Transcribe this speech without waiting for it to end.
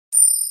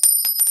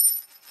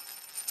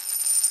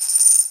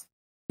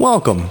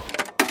Welcome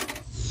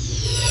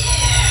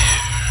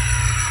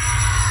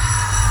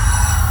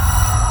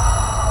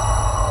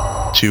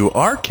to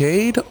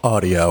Arcade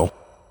Audio.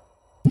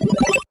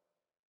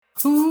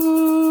 Ooh,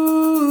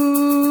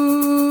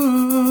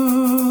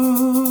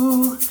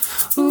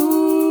 ooh,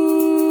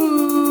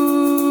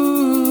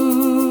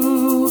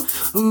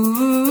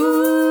 ooh.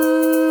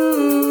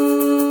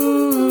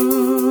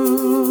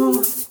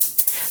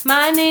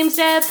 My name's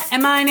Deb,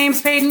 and my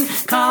name's Peyton.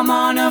 Come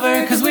on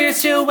over, cause we're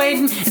still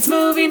waiting. It's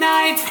movie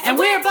night, and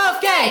we're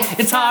both gay.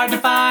 It's hard to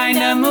find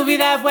a movie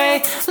that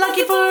way.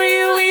 Lucky for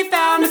you, we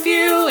found a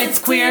few. It's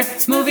Queer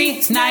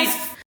Movie Night.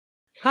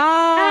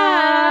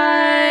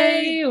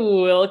 Hi!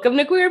 Welcome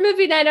to Queer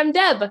Movie Night. I'm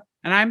Deb.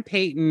 And I'm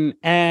Peyton,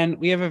 and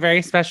we have a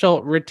very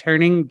special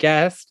returning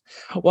guest.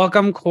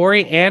 Welcome,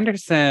 Corey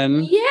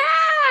Anderson.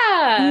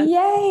 Yeah!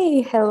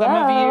 Yay! Hello. Some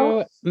of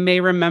you may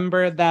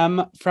remember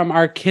them from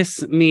our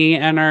Kiss Me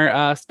and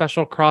our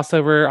special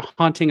crossover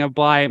Haunting of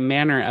Bly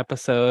Manor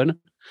episode,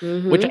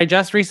 which I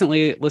just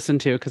recently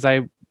listened to because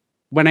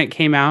when it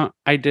came out,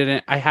 I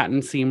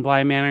hadn't seen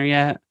Bly Manor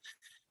yet.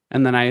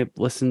 And then I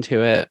listened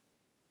to it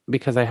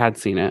because I had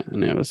seen it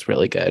and it was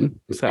really good.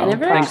 So I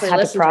never actually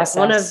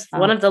listened to it.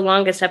 One of the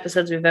longest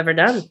episodes we've ever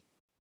done.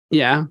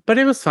 Yeah, but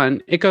it was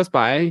fun. It goes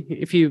by.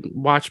 If you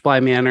watch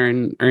Bly Manor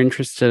and are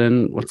interested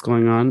in what's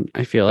going on,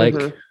 I feel like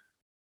it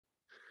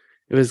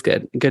was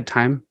good. Good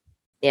time.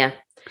 Yeah.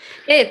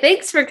 Hey,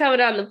 thanks for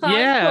coming on the pod,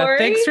 Corey.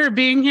 Thanks for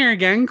being here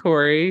again,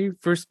 Corey.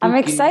 I'm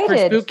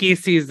excited. For spooky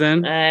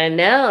season. I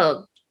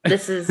know.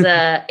 This is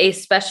a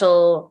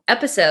special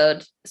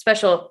episode.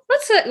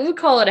 We'll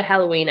call it a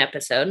Halloween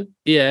episode.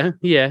 Yeah.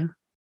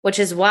 Which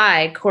is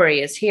why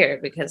Corey is here,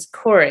 because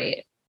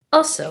Corey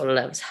also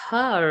loves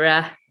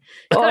horror.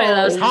 Corey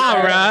loves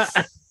horror.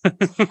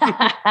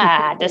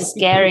 The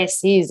scary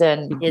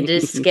season. It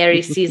is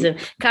scary season.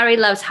 Corey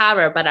loves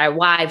horror, but our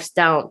wives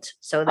don't.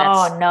 So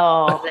that's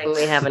the thing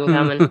we have in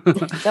common.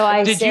 So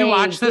I Did you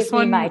watch this give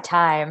one? me my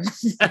time.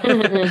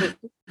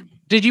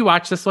 Did you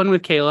watch this one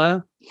with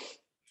Kayla?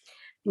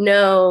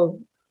 No,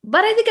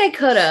 but I think I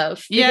could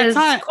have. Yeah,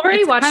 because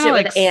Corey watched it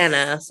with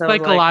Anna. So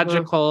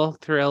psychological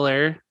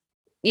thriller.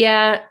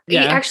 Yeah.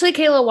 Actually,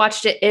 Kayla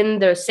watched it in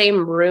the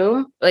same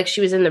room. Like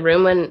she was in the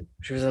room when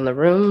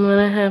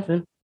it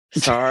happened.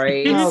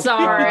 Sorry.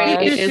 Sorry.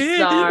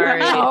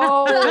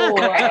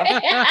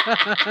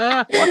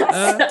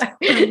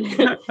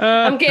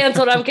 I'm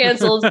canceled.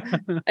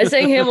 I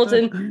sang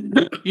Hamilton.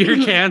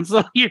 You're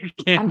canceled.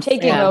 I'm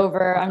taking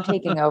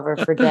over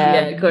for Deb.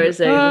 Yeah, of course.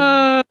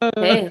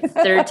 Hey,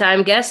 third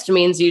time guest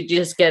means you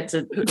just get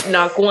to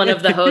knock one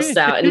of the hosts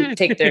out and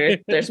take their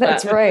spot.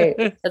 That's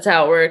right. That's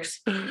how it works.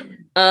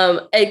 And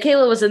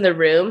Kayla was in the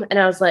room and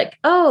I was like,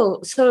 oh,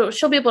 so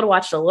she'll be able to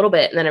watch it a little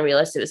bit. And then I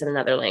realized it was in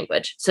another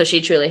language. So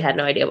she truly had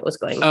no idea what was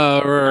going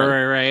on. Oh,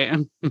 right.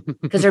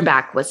 Because her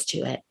back was to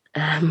it.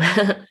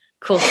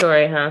 Cool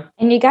story, huh?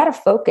 And you got to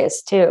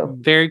focus too.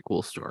 Very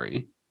cool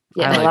story.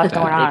 Yeah, a lot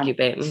going on. Thank you,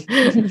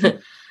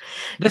 Peyton.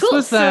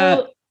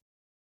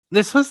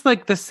 This was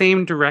like the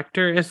same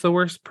director as The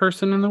Worst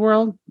Person in the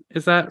World.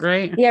 Is that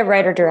right? Yeah,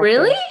 writer director.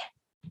 Really?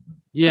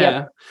 Yeah.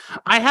 Yep.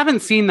 I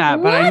haven't seen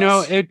that, but I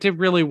know it did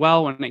really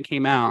well when it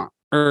came out.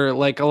 Or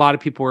like a lot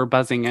of people were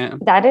buzzing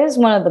it. That is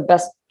one of the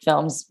best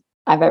films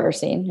I've ever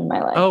seen in my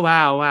life. Oh,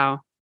 wow.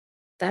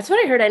 That's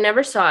what I heard. I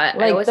never saw it.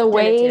 Like the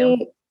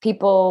way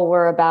people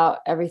were about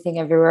Everything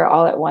Everywhere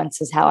All at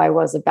Once is how I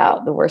was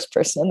about The Worst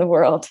Person in the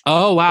World.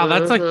 Oh, wow.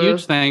 That's a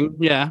huge thing.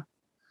 Yeah.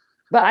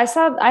 But I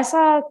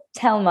saw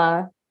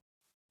Thelma.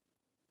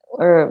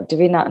 Or did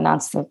we not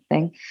announce the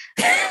thing?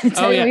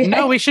 Oh, yeah.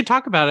 No, we should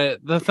talk about it.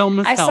 The film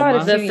is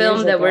Thelma. The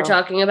film that we're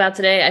talking about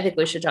today, I think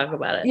we should talk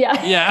about it.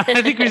 Yeah. Yeah,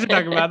 I think we should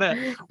talk about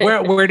it.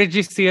 Where did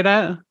you see it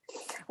at?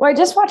 Well, I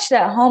just watched it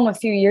at home a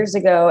few years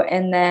ago.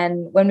 And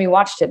then when we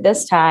watched it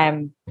this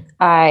time,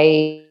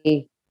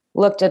 I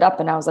looked it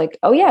up and I was like,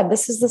 oh, yeah,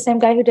 this is the same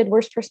guy who did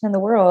Worst Person in the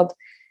World.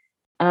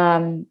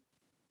 And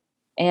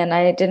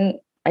I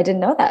didn't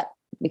know that,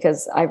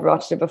 because I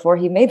watched it before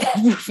he made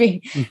that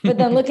movie. But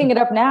then looking it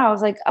up now, I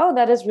was like, oh,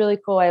 that is really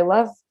cool. I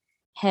love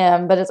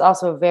him, but it's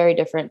also a very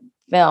different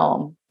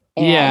film.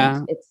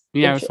 And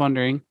I was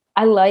wondering.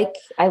 I like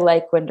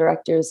when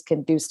directors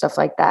can do stuff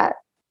like that.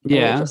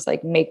 Yeah. Just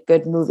like make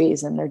good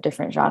movies in their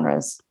different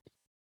genres.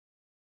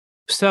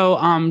 So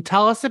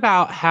tell us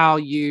about how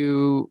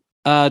you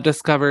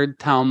discovered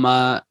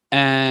Thelma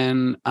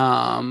and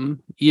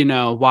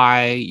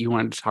why you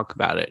wanted to talk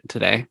about it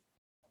today.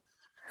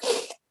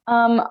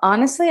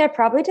 Honestly, I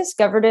probably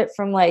discovered it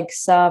from like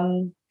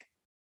some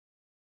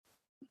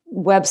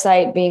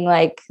website being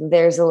like,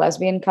 there's a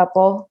lesbian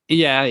couple.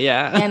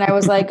 Yeah. And I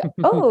was like,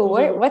 oh,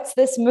 what's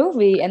this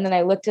movie? And then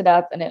I looked it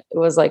up and it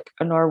was like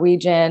a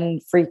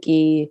Norwegian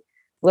freaky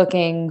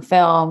looking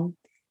film.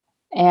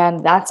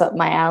 And that's up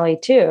my alley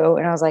too.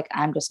 And I was like,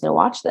 I'm just going to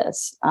watch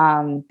this.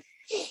 And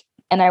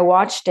I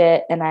watched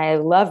it and I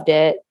loved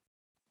it.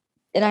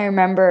 And I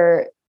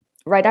remember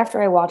right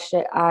after I watched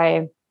it,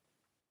 I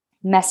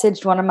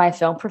messaged one of my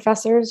film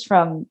professors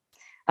from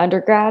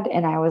undergrad.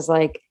 And I was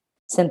like,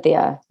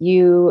 Cynthia,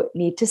 you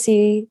need to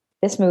see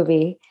this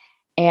movie.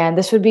 And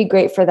this would be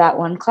great for that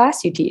one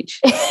class you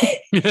teach.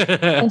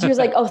 And she was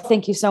like, oh,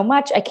 thank you so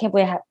much. I can't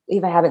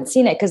believe I haven't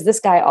seen it. Because this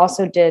guy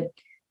also did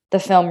the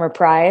film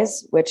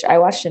Reprise, which I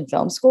watched in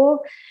film school.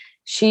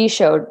 She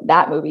showed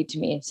that movie to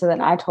me. So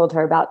then I told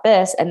her about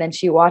this. And then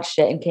she watched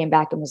it and came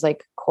back and was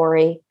like,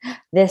 Corey,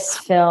 this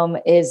film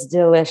is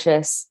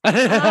delicious. She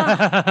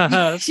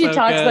So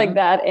talks good. like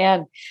that.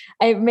 And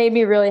it made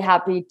me really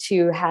happy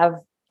to have,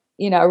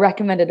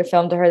 recommended a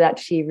film to her that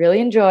she really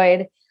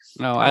enjoyed.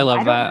 Oh, I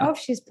love that. I don't know if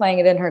she's playing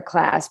it in her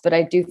class, but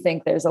I do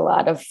think there's a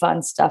lot of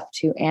fun stuff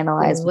to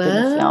analyze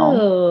within the film.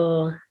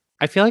 Whoa.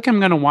 I feel like I'm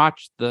gonna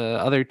watch the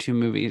other two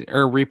movies,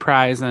 or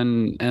Reprise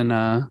and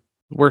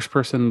Worst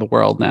Person in the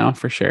World now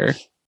for sure.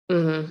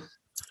 Mm-hmm.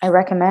 I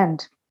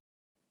recommend.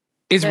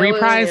 Is That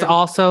Reprise was-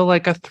 also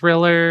like a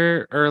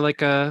thriller or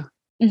like a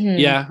Mhm.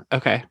 yeah?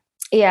 Okay.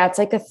 Yeah, it's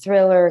like a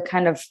thriller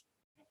kind of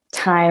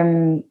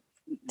time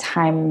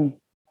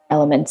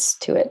elements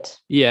to it.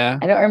 Yeah.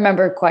 I don't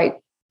remember quite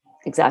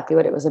exactly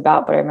what it was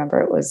about, but I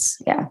remember it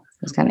was kind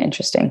of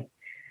interesting.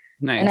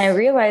 Nice. And I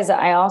realized that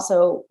I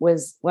also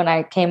was, when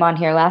I came on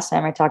here last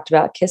time, I talked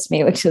about Kiss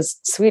Me, which is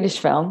a Swedish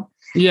film.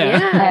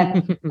 yeah.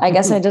 And I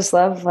guess I just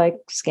love like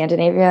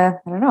Scandinavia.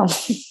 I don't know.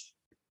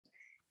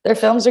 Their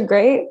films are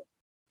great.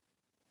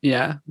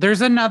 Yeah.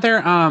 There's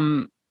another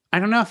I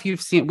don't know if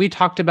you've seen, we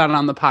talked about it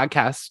on the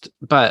podcast,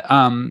 but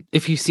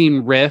if you've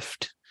seen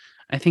Rift,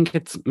 I think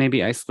it's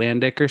maybe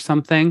Icelandic or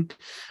something,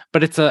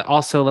 but it's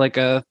also like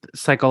a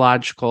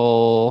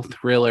psychological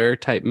thriller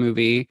type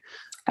movie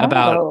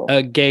about Oh.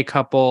 a gay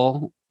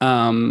couple,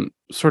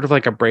 sort of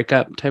like a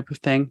breakup type of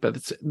thing. But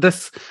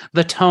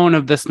the tone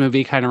of this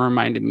movie kind of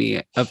reminded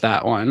me of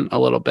that one a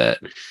little bit,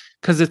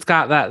 because it's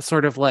got that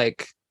sort of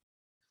like,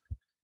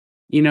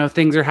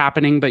 things are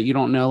happening, but you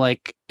don't know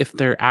like if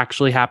they're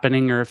actually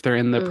happening or if they're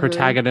in the Mhm.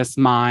 protagonist's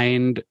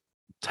mind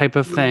type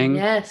of thing.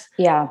 Yes.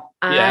 Yeah.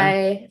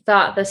 I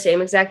thought the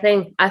same exact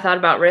thing. I thought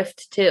about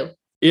Rift too.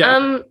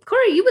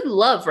 Corey, you would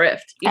love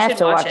Rift. You I have should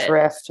to watch watch it.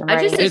 Rift. I'm I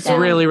writing just it It's down.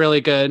 really,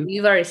 really good.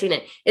 You've already seen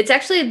it. It's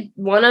actually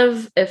one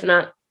of, if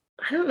not,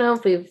 I don't know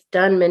if we've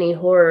done many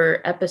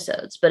horror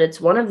episodes, but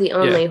it's one of the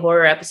only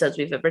horror episodes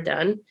we've ever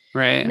done.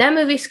 Right. And that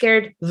movie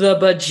scared the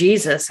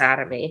bejesus out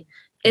of me.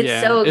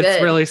 It's so good.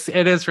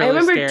 It is really I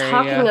remember scary,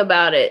 talking yeah.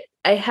 about it.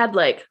 I had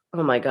like,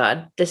 oh my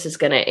God, this is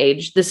going to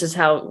age. This is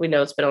how we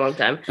know it's been a long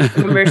time. I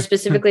remember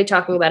specifically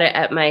talking about it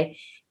at my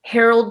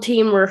Herald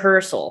team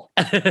rehearsal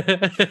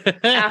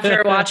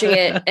after watching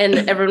it. And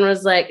everyone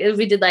was like,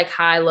 we did like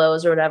high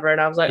lows or whatever.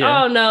 And I was like,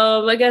 Yeah. oh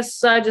no, I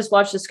guess I just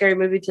watched a scary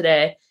movie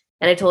today.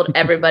 And I told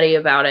everybody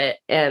about it.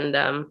 And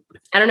I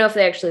don't know if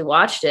they actually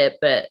watched it,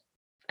 but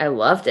I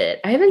loved it.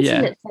 I haven't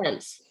seen it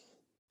since.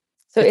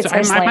 So it's I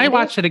might Icelandic?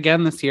 watch it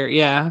again this year.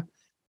 Yeah.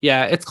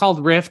 Yeah. It's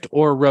called Rift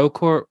or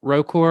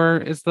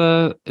Rokor is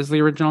the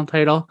original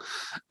title.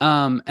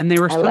 And they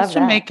were I love supposed to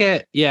that. make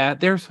it. Yeah.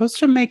 They were supposed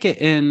to make it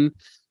in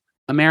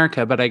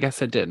America, but I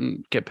guess it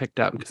didn't get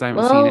picked up because I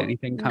haven't seen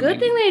anything coming. Good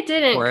thing they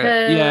didn't, for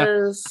it. Yeah.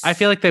 because I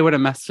feel like they would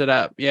have messed it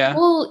up. Yeah.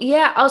 Well,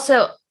 yeah.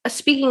 Also,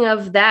 speaking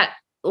of that,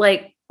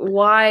 like,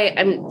 why?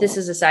 This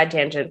is a side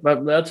tangent,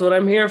 but that's what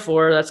I'm here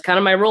for. That's kind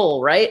of my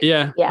role, right?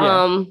 Yeah.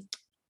 Yeah.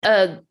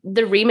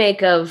 The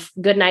remake of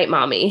Goodnight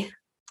Mommy.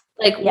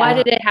 Like, why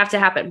Yeah. did it have to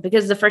happen?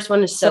 Because the first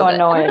one is so So good. I don't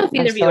know annoyed. if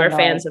either I'm of you so are annoyed.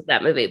 fans of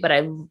that movie, but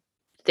I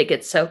think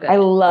it's so good. I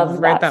love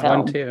Read that, that film.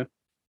 one too.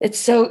 It's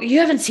so, you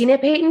haven't seen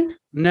it, Peyton?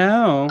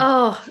 No.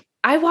 Oh,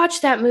 I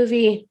watched that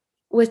movie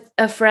with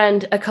a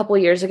friend a couple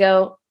years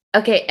ago.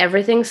 Okay,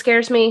 everything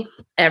scares me.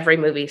 Every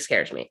movie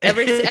scares me.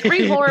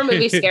 Every horror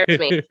movie scares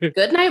me.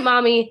 Goodnight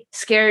Mommy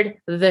scared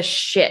the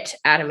shit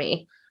out of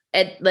me.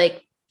 And I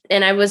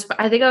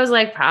think I was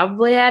like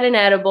probably had an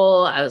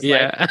edible. I was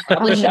Yeah.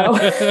 probably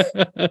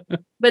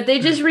but they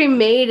just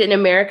remade an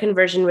American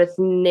version with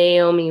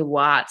Naomi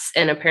Watts,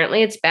 and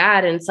apparently it's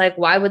bad. And it's like,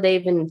 why would they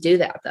even do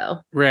that though?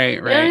 Right.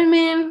 You know what I Right.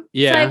 mean?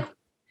 Yeah. It's like,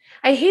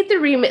 I hate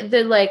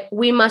the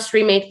we must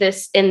remake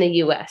this in the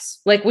US.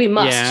 Like, we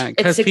must. Yeah. It's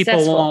Because people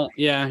successful. won't.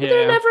 Yeah. But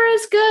they're Yeah. never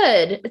as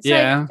good. It's like,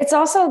 Yeah. It's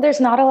also, there's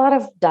not a lot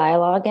of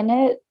dialogue in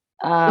it.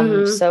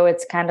 Mhm. So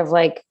it's kind of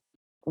like,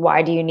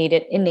 why do you need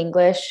it in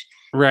English?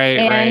 Right.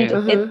 And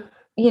Right.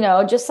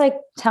 mhm. Just like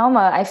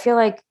Thelma, I feel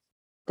like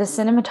the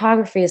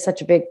cinematography is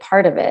such a big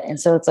part of it. And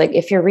so it's like,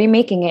 if you're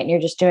remaking it and you're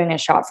just doing a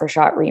shot for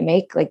shot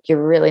remake, like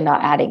you're really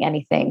not adding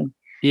anything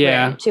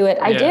Yeah. to it.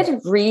 I Yeah.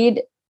 did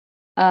read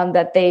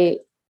that they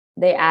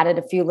added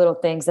a few little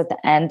things at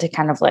the end to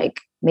kind of like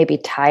maybe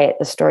tie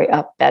the story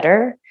up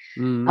better.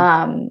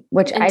 Mm.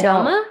 Which In I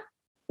don't. Thelma?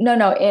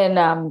 No, in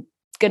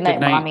Goodnight,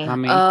 Goodnight,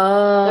 Mommy.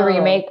 Oh, The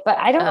remake, but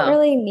I don't Oh.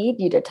 really need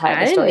you to tie I the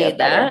didn't story need up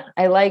better.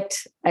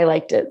 that. I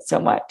liked it so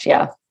much.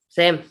 Yeah.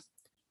 Same.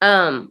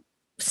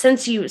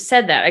 Since you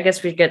said that, I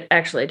guess we could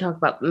actually talk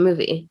about the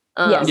movie.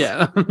 Yes.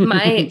 Yeah.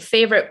 My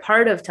favorite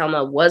part of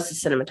Thelma was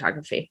the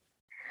cinematography.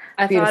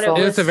 I Beautiful. thought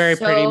it was It's a very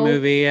pretty so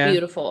movie. Yeah.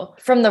 Beautiful.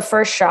 From the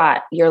first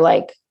shot, you're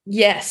like,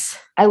 Yes.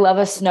 I love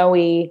a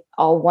snowy,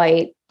 all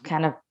white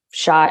kind of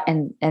shot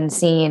and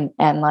scene.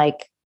 And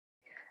like,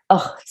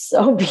 oh, it's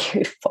so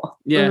beautiful.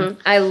 Yeah. Mm-hmm.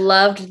 I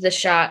loved the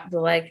shot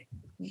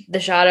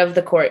of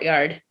the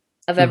courtyard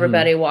of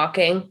everybody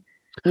walking.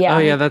 Yeah. Oh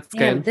yeah, that's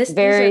Man, good.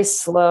 Very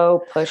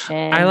slow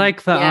pushing. I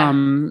like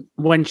the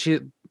when she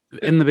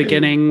in the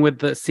beginning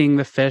with seeing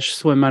the fish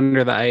swim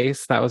under the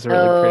ice. That was a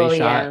really pretty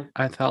shot. Yeah.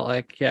 I felt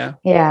like, yeah.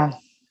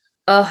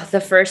 Oh,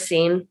 the first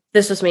scene.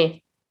 This was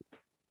me.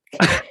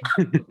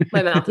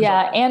 My mouth.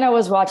 Yeah, Anna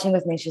was watching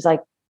with me. She's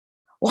like,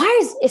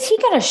 "Why is he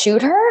gonna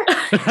shoot her?"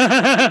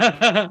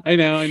 I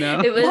know.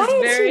 It was Why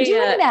very is he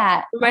doing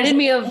that? reminded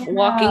me of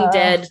Walking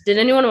Dead. Did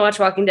anyone watch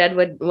Walking Dead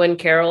when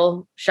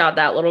Carol shot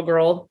that little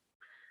girl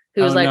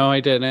who was like, no,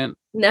 I didn't.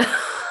 no.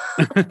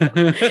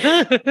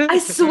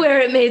 I swear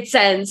it made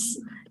sense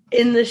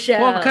in the show.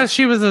 Well, because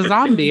she was a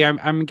zombie,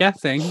 I'm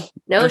guessing.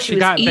 No, Or she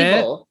was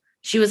evil. bit.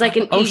 She was like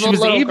an she evil was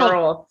little evil.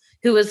 girl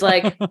who was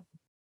like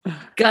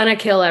gonna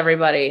kill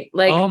everybody.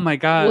 Like, oh my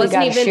god, We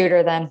wasn't gotta even- shoot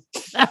her then.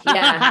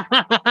 Yeah.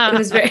 It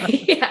was very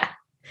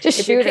Just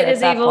If your shoot her kid at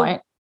is that evil,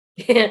 point.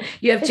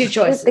 you have two Just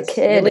shoot choices. the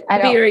kid. You leave I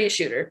the bee don't- or you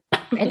shoot her.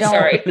 I don't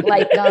Sorry.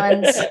 like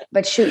guns,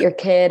 but shoot your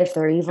kid if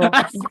they're evil.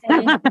 that's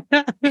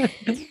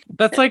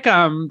like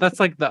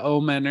the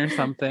Omen or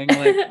something.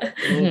 Like,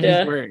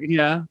 Yeah.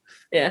 yeah.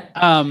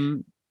 Yeah.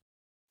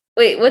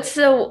 Wait, what's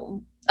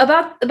the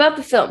about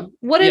the film?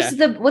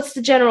 What's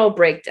the general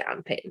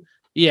breakdown, Peyton?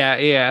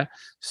 Yeah.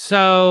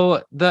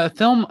 So the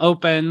film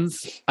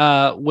opens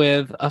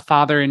with a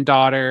father and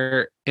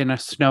daughter in a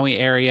snowy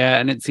area,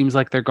 and it seems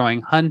like they're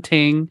going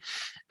hunting.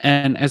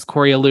 And as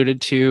Corey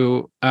alluded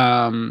to,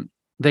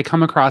 they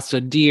come across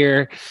a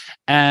deer,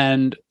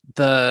 and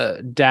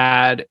the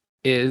dad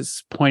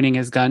is pointing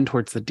his gun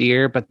towards the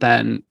deer, but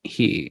then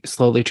he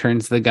slowly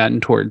turns the gun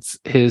towards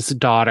his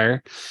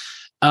daughter.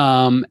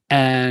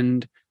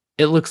 And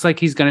it looks like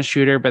he's going to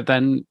shoot her, but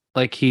then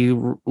like he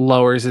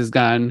lowers his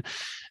gun.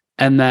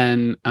 And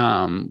then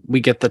we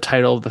get the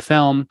title of the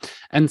film.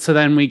 And so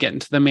then we get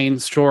into the main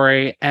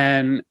story,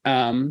 and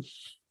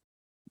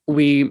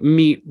we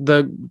meet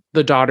the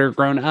daughter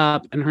grown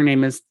up, and her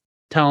name is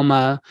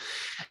Thelma.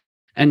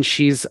 And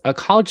she's a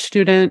college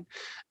student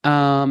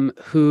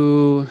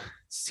who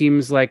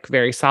seems like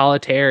very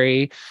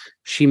solitary.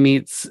 She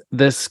meets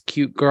this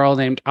cute girl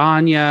named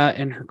Anya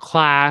in her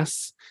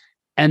class.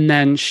 And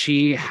then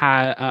she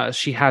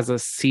has a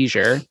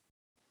seizure.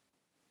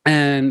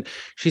 And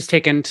she's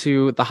taken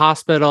to the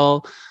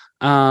hospital,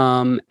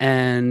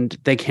 and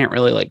they can't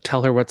really like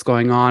tell her what's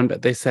going on,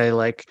 but they say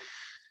like,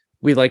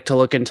 we like to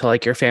look into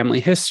like your family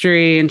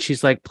history. And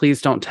she's like,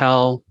 please don't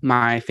tell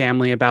my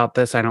family about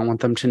this. I don't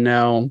want them to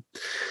know.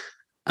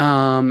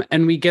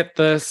 And we get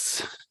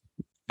this,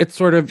 it's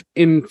sort of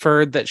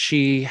inferred that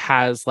she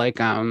has like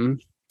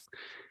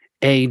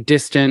a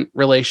distant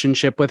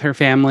relationship with her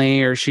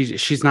family, or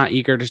she's not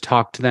eager to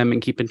talk to them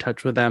and keep in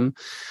touch with them.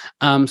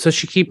 So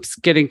she keeps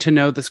getting to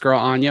know this girl,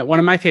 Anya. One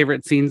of my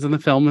favorite scenes in the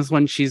film is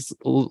when she's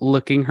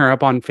looking her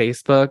up on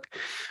Facebook,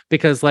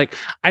 because like,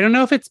 I don't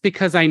know if it's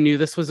because I knew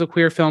this was a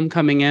queer film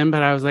coming in,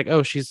 but I was like,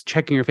 oh, she's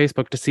checking her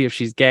Facebook to see if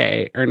she's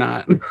gay or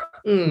not.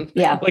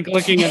 Yeah. Like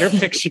looking at her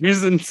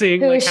pictures and seeing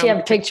Who like, does she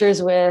have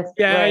pictures with?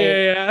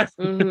 Yeah.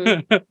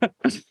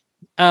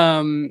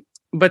 Mm-hmm.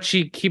 But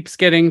she keeps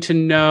getting to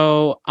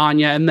know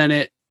Anya, and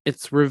then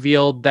it's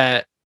revealed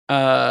that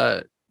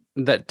that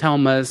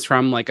Thelma is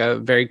from like a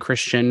very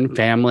Christian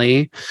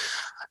family,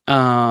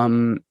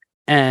 and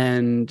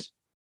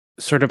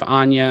sort of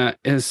Anya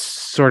is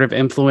sort of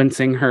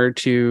influencing her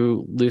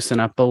to loosen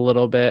up a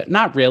little bit.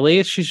 Not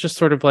really, she's just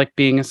sort of like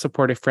being a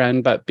supportive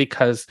friend, but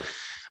because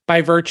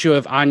by virtue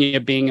of Anya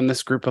being in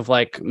this group of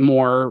like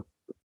more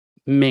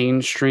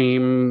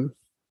mainstream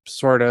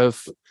sort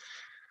of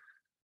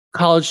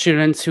college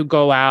students who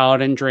go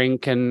out and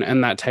drink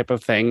and that type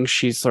of thing,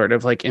 she's sort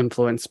of like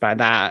influenced by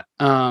that.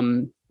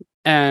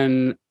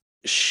 And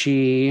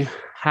she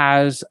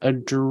has a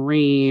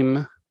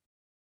dream.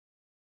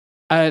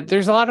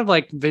 There's a lot of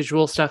like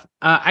visual stuff.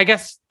 I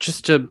guess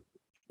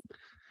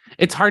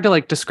it's hard to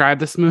like describe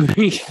this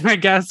movie, I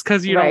guess,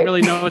 because you don't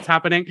really know what's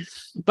happening.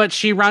 But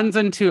she runs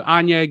into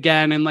Anya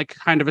again in like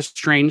kind of a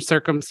strange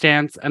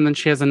circumstance, and then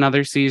she has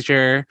another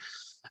seizure.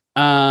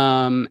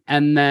 And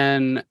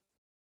then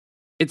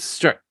it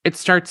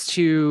starts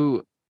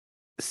to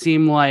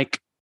seem like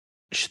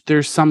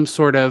there's some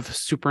sort of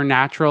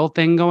supernatural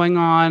thing going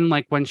on.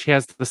 Like when she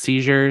has the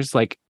seizures,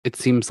 like it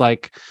seems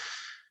like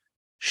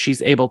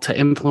she's able to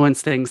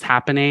influence things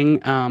happening.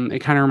 It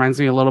kind of reminds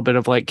me a little bit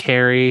of like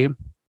Carrie.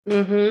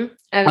 Mm-hmm.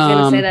 I was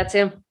gonna say that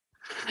too.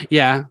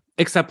 Yeah,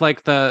 except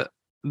like the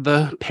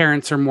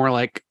parents are more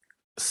like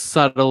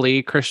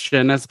subtly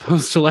Christian as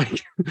opposed to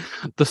like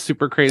the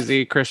super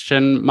crazy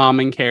Christian mom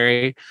and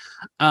Carrie.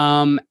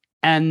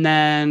 And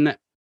then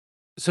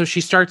so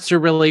she starts to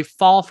really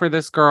fall for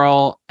this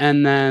girl,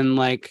 and then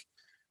like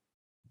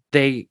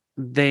they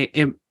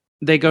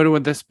go to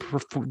this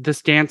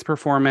dance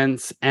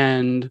performance,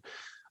 and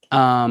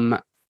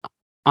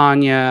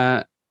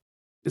Anya,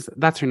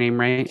 that's her name,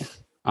 right?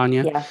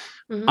 Anya. Yeah.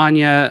 Mm-hmm.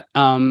 Anya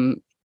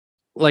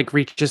like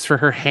reaches for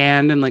her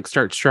hand and like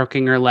starts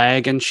stroking her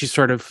leg, and she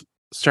sort of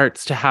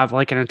starts to have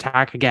like an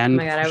attack again. Oh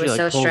my God, I she, was like,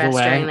 so pulls stressed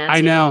away. during that I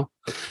scene. know.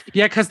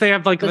 Yeah, because they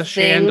have like The the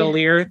thing-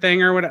 chandelier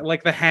thing or what,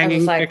 like the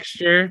hanging like,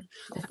 fixture.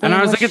 The And I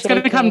thing was like, it's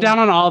gonna come shaking. down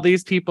on all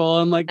these people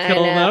and like I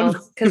kill know,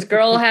 them. because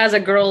girl has a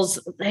girl's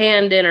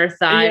hand in her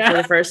thigh for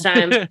the first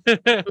time.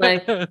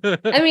 Like,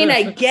 I mean,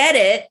 I get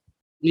it.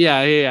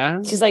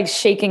 yeah. She's like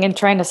shaking and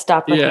trying to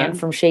stop her Yeah. hand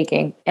from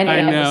shaking. And I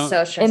I know. was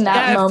so stressed in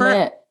that out.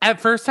 moment, At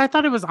first, I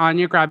thought it was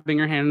Anya grabbing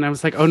her hand, and I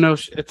was like, "Oh no,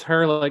 it's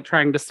her!" Like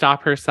trying to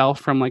stop herself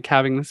from like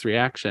having this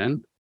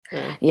reaction.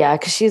 yeah,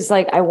 because she's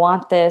like, I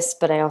want this,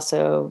 but I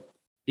also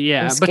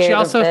Yeah, I'm but she scared of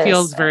also this,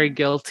 feels very and-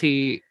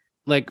 guilty,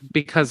 like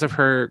because of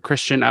her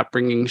Christian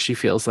upbringing. She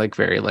feels like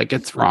very like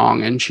it's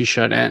wrong and she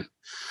shouldn't.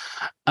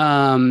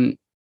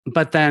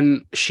 But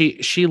then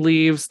she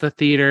leaves the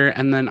theater,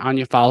 and then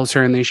Anya follows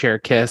her, and they share a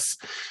kiss,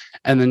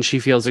 and then she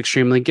feels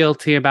extremely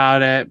guilty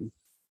about it.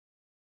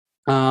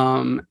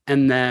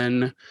 And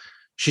then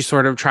she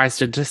sort of tries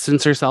to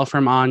distance herself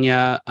from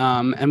Anya.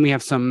 And we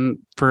have some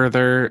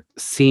further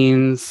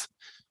scenes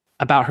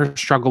about her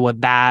struggle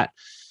with that.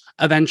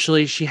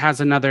 Eventually, she has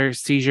another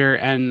seizure,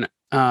 and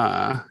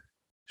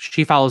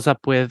she follows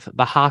up with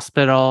the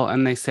hospital,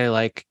 and they say,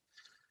 like,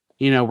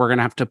 we're going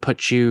to have to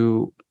put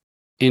you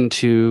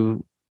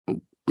into,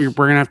 we're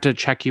going to have to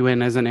check you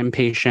in as an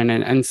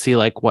inpatient and see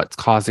like what's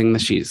causing the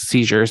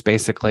seizures,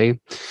 basically.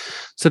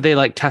 So they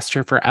like test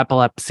her for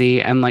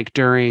epilepsy, and like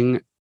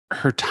during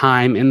her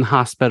time in the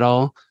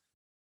hospital,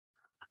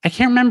 I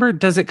can't remember,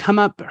 does it come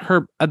up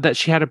that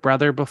she had a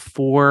brother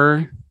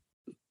before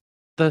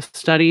the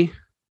study?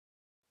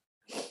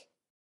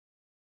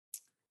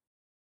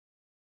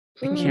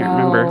 I can't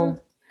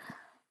remember.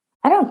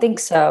 I don't think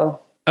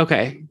so.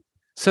 Okay.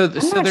 So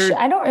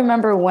I don't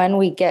remember when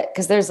we get,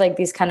 because there's like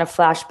these kind of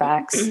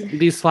flashbacks.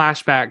 These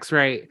flashbacks,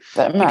 right?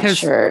 But I'm not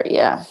sure.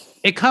 Yeah.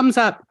 It comes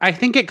up, I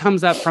think it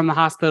comes up from the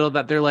hospital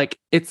that they're like,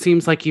 it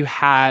seems like you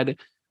had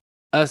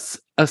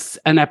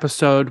an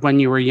episode when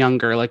you were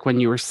younger, like when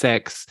you were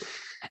 6.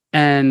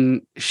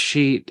 And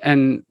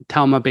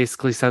Thelma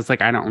basically says,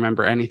 like, I don't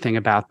remember anything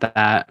about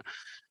that.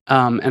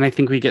 And I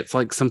think we get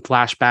like some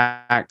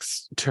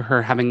flashbacks to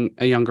her having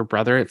a younger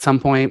brother at some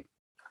point.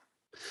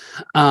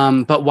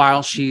 But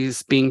while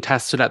she's being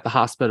tested at the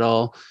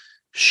hospital,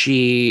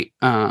 she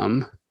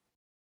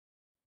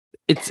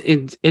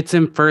it's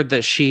inferred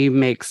that she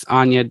makes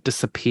Anya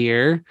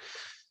disappear.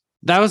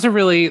 That's a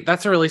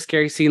really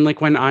scary scene,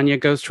 like when Anya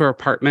goes to her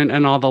apartment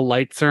and all the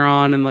lights are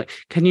on, and like,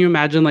 can you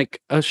imagine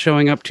like us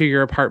showing up to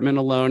your apartment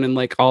alone and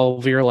like all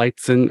of your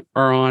lights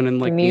are on and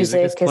like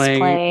music is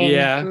playing.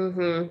 Yeah.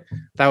 Mm-hmm.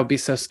 That would be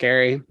so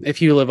scary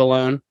if you live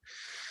alone.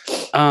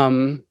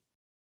 But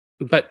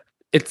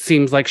it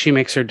seems like she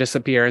makes her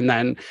disappear, and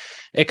then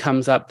it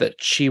comes up that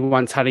she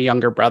once had a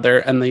younger brother,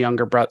 and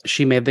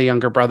she made the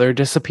younger brother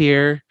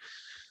disappear,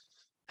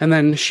 and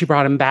then she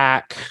brought him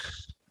back.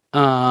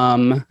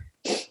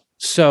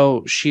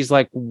 So she's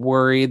like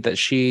worried that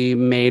she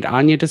made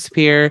Anya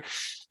disappear,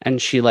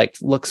 and she like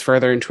looks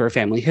further into her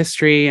family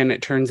history, and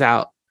it turns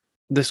out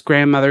this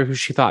grandmother who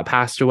she thought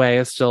passed away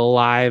is still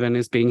alive and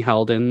is being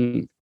held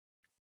in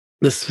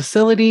this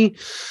facility.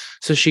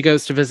 So she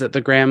goes to visit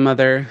the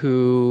grandmother,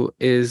 who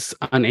is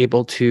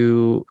unable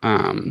to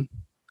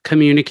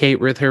communicate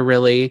with her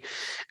really,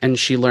 and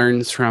she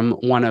learns from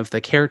one of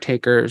the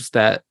caretakers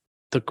that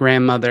the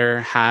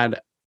grandmother had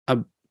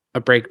a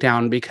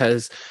breakdown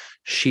because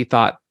she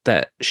thought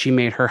that she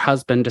made her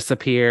husband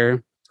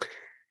disappear,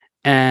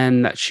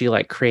 and that she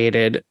like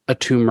created a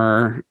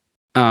tumor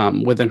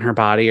within her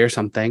body or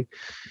something.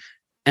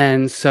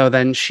 And so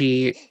then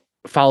she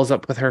follows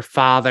up with her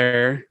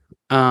father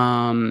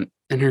and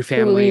her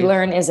family. Who we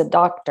learn is a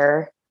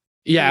doctor.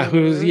 Yeah,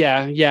 who's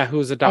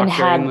a doctor and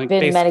had and like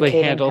been basically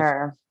medicating handled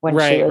her when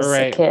she was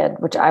a kid,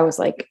 which I was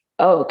like,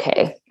 oh,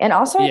 okay. And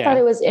also I thought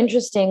it was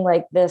interesting,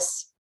 like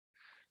this,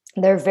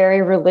 they're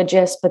very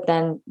religious, but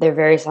then they're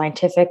very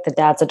scientific. The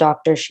dad's a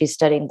doctor, she's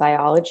studying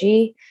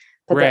biology,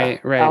 but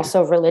they're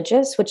also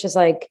religious, which is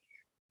like,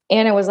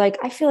 Anna was like,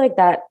 I feel like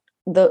that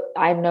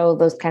I know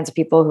those kinds of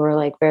people who are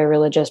like very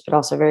religious, but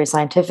also very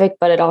scientific,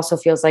 but it also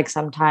feels like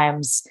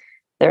sometimes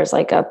there's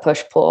like a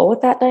push-pull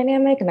with that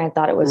dynamic. And I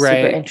thought it was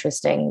super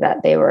interesting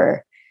that they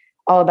were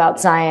all about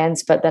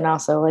science, but then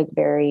also like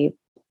very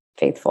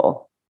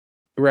faithful.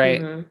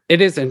 Right. Mm-hmm. It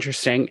is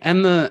interesting.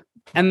 And the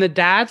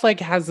dad like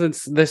has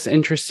this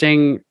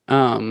interesting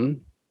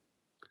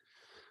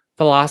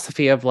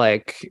philosophy of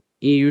like,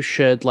 you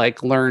should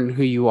like learn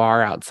who you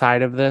are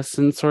outside of this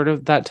and sort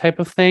of that type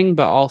of thing.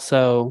 But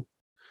also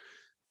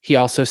he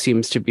also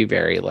seems to be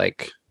very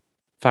like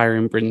fire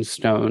and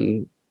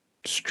brimstone,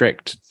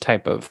 strict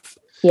type of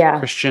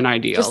Christian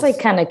ideals. Just like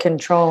kind of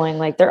controlling,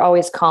 like they're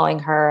always calling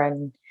her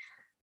and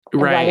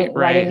why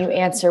didn't you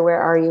answer?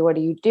 Where are you? What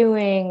are you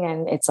doing?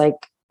 And it's like,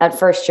 at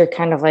first you're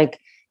kind of like,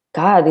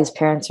 God, these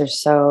parents are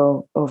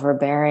so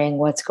overbearing.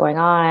 What's going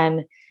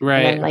on?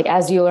 Right. And then, like,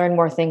 as you learn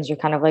more things, you're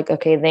kind of like,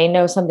 okay, they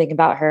know something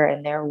about her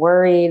and they're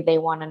worried. They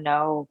want to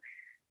know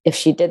if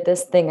she did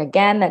this thing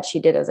again that she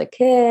did as a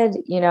kid,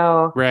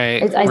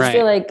 Right. I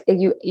feel like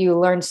you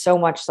learn so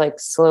much like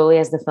slowly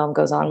as the film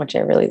goes on, which I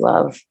really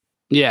love.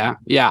 Yeah.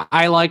 Yeah.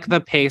 I like the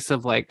pace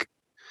of like,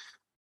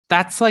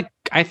 that's like,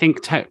 I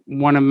think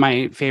one of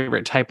my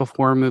favorite type of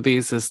horror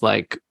movies is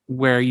like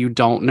where you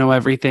don't know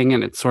everything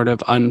and it sort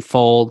of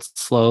unfolds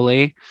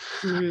slowly,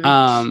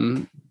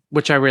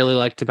 which I really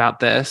liked about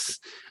this.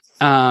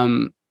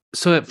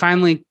 So it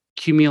finally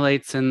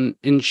accumulates and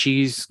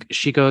she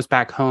goes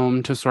back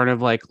home to sort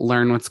of like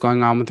learn what's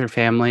going on with her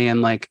family,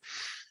 and like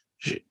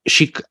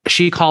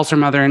she calls her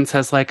mother and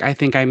says like, I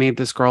think I made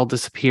this girl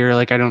disappear,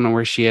 like I don't know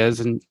where she is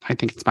and I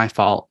think it's my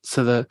fault.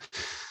 So the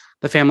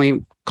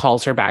family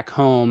calls her back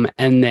home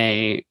and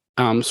they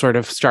sort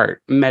of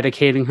start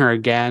medicating her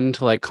again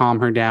to like calm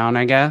her down,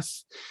 I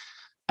guess.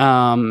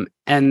 And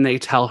they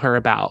tell her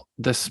about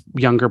this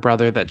younger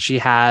brother that she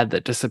had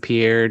that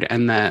disappeared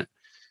and that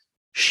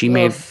she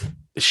made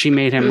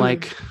him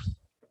like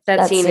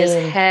that scene is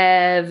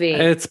heavy.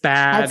 It's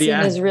bad. That scene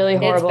is really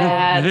horrible. It's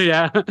bad.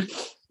 Yeah.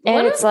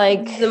 And it's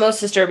like the most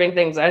disturbing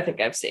things I think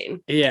I've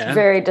seen. Yeah. It's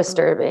very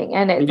disturbing.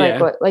 And it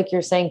like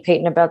you're saying,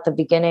 Peyton, about the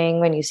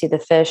beginning when you see the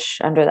fish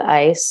under the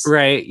ice.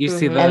 Right. You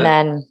see and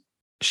then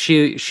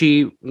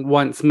she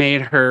once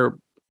made her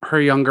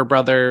younger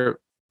brother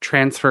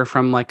transfer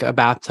from like a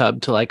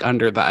bathtub to like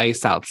under the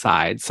ice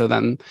outside. So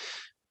then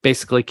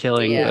basically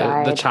killing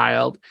the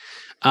child.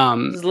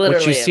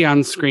 Which you see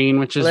on screen,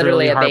 which is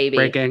really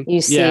heartbreaking.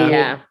 You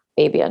see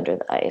baby under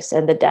the ice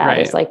and the dad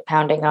is like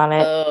pounding on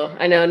it. Oh,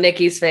 I know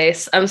Nikki's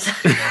face. I'm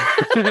sorry.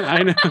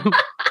 I know.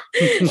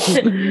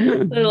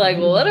 They're like,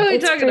 well, what are we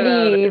talking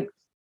about?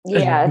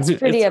 Yeah, it's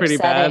pretty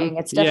upsetting.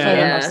 Bad. It's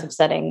definitely the most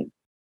upsetting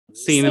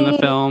scene in the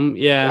film.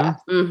 Yeah.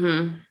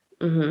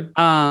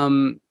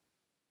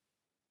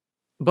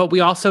 But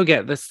we also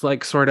get this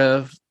like sort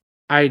of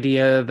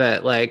idea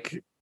that like,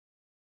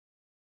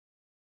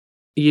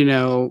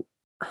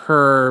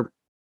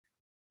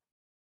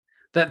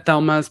 that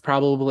Thelma's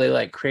probably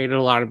like created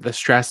a lot of the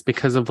stress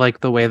because of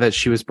like the way that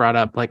she was brought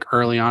up like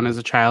early on as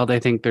a child. I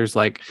think there's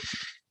like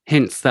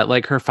hints that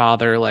like her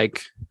father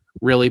like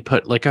really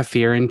put like a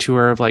fear into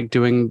her of like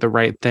doing the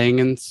right thing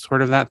and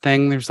sort of that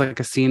thing. There's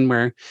like a scene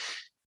where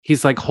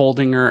he's like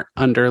holding her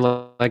under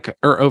like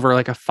or over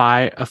like a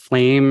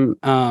flame.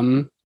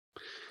 And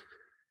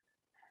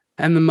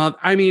the mother,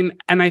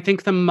 and I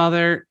think the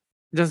mother,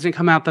 doesn't it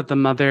come out that the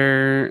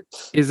mother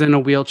is in a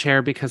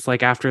wheelchair because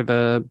like after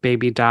the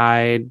baby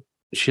died,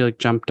 she like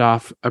jumped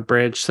off a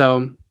bridge.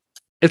 So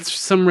it's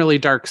some really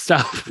dark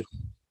stuff.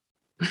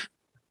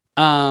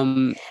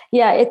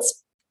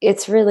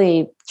 It's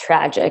really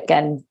tragic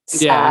and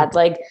sad. Yeah.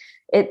 Like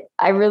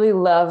I really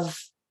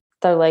love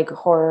the like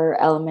horror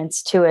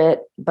elements to it,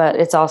 but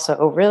it's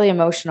also really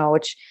emotional,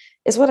 which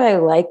is what I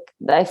like.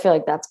 I feel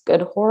like that's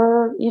good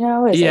horror,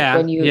 is like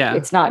when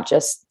it's not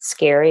just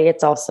scary.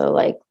 It's also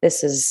like,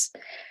 this is,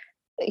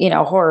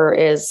 horror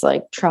is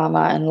like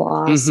trauma and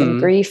loss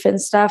and grief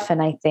and stuff.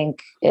 And I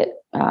think it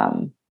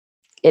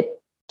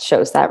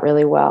shows that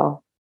really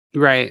well.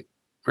 Right.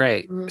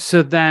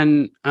 So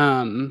then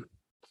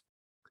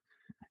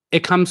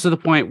it comes to the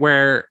point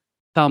where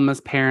Thelma's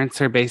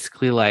parents are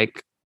basically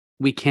like,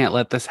 we can't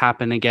let this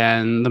happen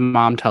again. The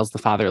mom tells the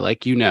father,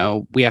 like,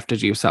 we have to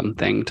do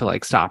something to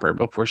like stop her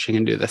before she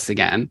can do this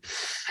again.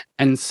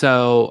 And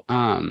so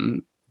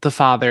the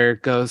father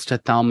goes to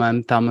Thelma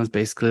and Thelma's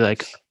basically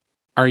like,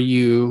 are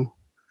you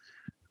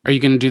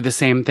going to do the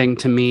same thing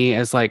to me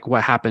as like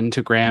what happened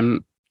to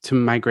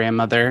my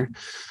grandmother?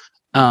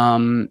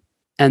 And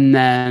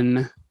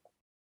then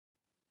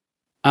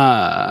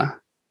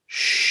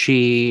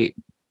she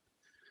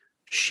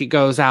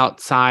goes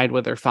outside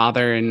with her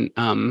father and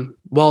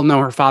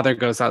her father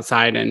goes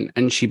outside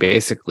and she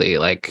basically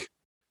like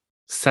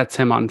sets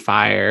him on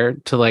fire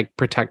to like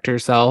protect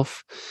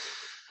herself.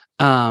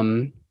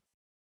 And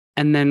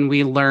then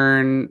we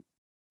learn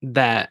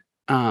that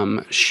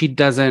she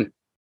doesn't,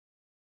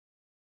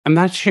 I'm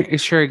not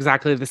sure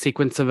exactly the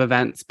sequence of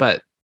events,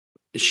 but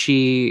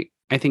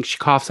I think she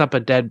coughs up a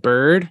dead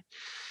bird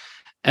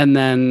and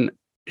then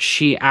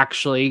she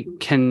actually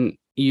can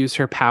use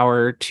her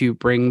power to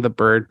bring the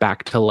bird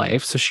back to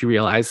life. So she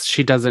realized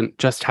she doesn't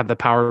just have the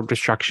power of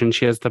destruction,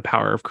 she has the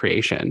power of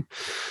creation,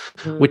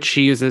 which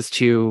she uses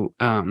to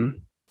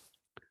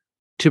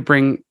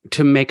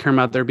make her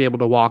mother be able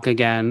to walk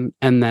again.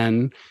 And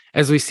then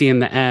as we see in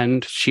the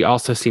end, she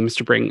also seems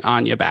to bring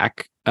Anya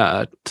back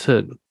to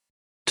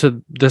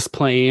this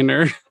plane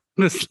or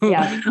this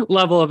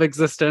level of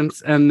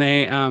existence. And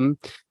they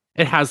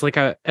it has like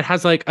a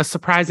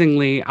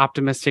surprisingly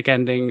optimistic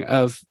ending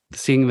of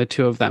seeing the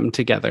two of them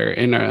together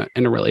in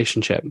a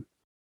relationship.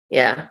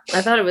 Yeah,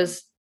 I thought it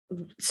was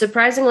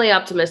surprisingly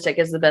optimistic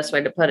is the best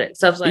way to put it.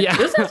 So I was like,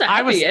 this is a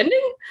happy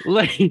ending?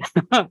 Like,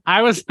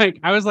 I was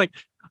like,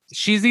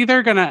 she's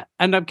either gonna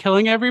end up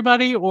killing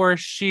everybody or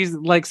she's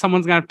like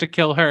someone's gonna have to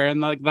kill her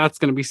and like that's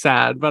gonna be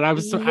sad. But I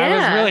was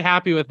really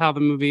happy with how the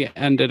movie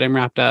ended and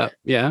wrapped up.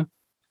 Yeah.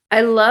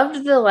 I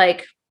loved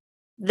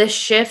the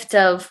shift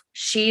of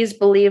she's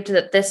believed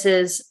that this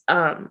is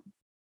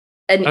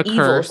an A evil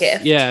curse.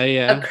 gift. Yeah,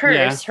 yeah. A curse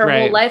yeah, her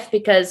whole life,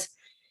 because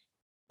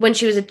when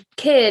she was a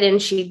kid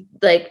and she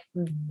like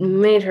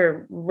made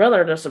her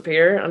brother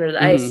disappear under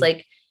the ice,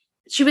 like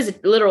she was a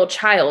literal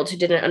child who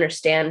didn't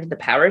understand the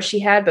power she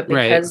had, but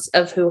because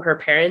of who her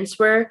parents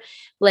were,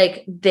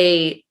 like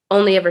they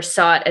only ever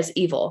saw it as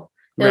evil.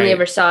 They only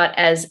ever saw it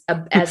as a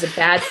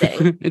bad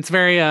thing. It's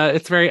very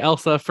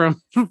Elsa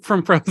from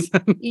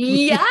Frozen.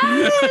 Yes,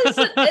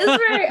 it is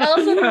very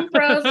Elsa from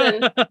Frozen.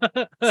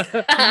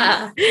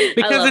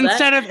 Because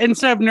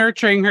instead of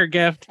nurturing her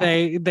gift,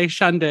 they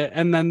shunned it,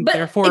 and then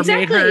therefore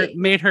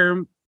made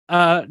her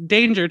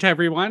danger to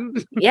everyone.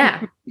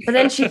 Yeah, but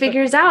then she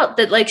figures out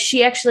that like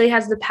she actually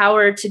has the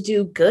power to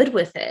do good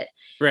with it.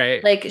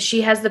 Right. Like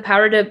she has the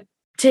power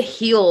to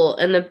heal,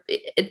 and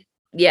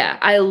yeah,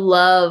 I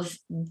love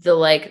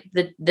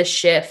the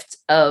shift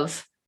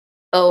of,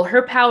 oh,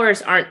 her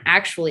powers aren't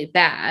actually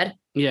bad.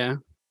 Yeah.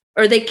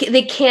 Or they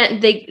can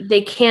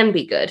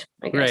be good,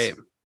 I guess. Right.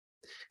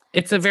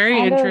 It's a very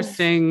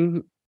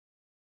interesting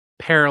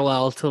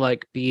parallel to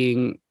like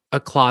being a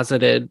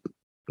closeted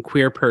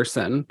queer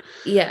person.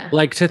 Yeah.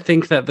 Like to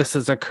think that this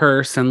is a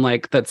curse and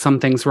like that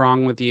something's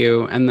wrong with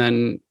you, and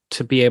then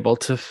to be able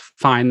to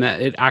find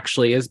that it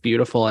actually is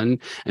beautiful and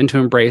to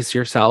embrace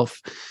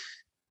yourself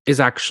is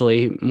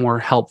actually more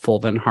helpful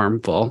than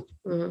harmful.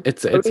 Mm-hmm.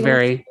 It's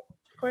very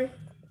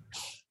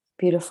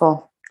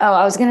beautiful. Oh,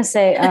 I was gonna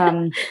say,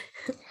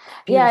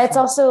 yeah, it's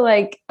also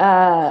like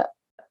I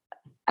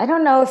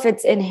don't know if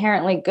it's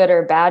inherently good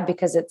or bad,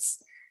 because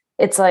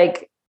it's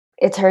like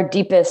it's her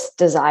deepest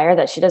desire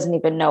that she doesn't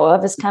even know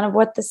of is kind of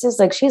what this is.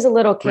 Like she's a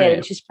little kid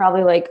and she's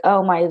probably like,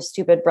 oh, my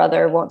stupid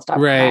brother won't stop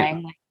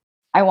crying. Like,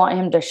 I want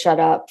him to shut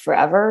up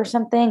forever or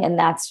something. And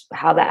that's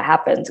how that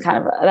happens. Kind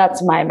of,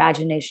 that's my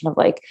imagination of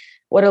like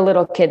what a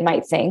little kid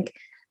might think.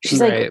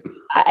 She's like,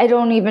 I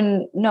don't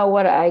even know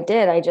what I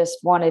did. I just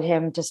wanted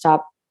him to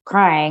stop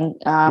crying.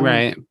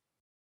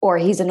 Or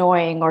he's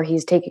annoying, or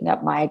he's taking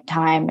up my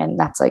time. And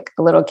that's like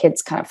a little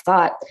kid's kind of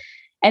thought.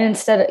 And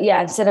instead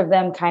of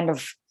them kind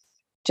of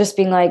just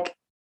being like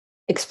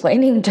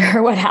explaining to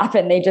her what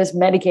happened, they just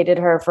medicated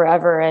her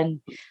forever.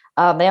 And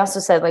they also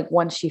said like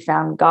once she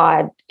found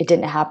God, it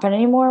didn't happen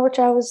anymore, which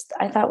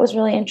I thought was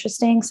really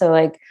interesting. So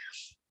like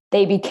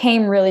they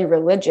became really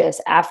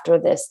religious after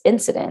this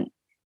incident.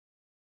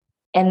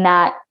 And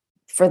that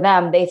for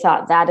them, they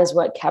thought that is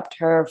what kept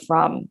her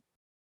from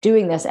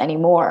doing this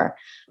anymore,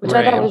 which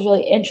I thought was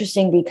really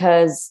interesting,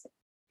 because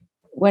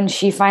when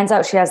she finds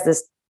out she has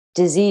this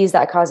disease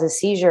that causes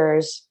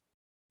seizures,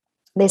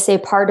 they say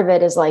part of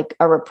it is like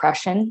a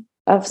repression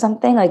of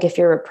something. Like if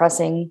you're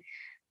repressing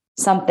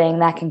something,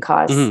 that can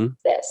cause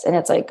this. And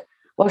it's like,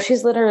 well,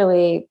 she's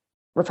literally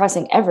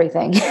repressing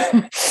everything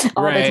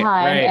all the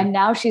time. And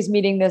now she's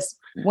meeting this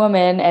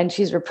woman and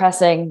she's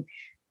repressing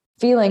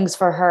feelings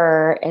for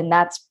her. And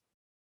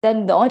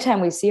then the only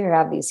time we see her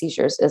have these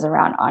seizures is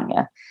around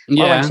Anya, or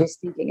when she's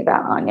thinking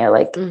about Anya.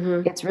 Like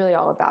it's really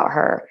all about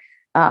her.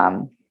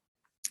 And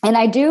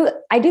I do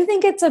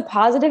think it's a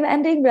positive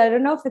ending, but I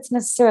don't know if it's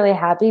necessarily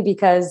happy,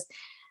 because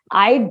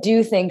I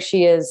do think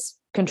she is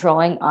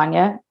controlling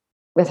Anya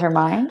with her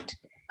mind.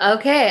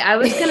 Okay, I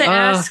was gonna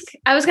ask.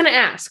 I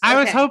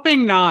was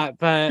hoping not,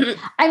 but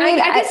I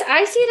mean, I guess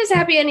I see it as a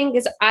happy ending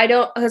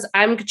because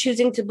I'm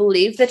choosing to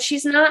believe that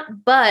she's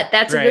not. But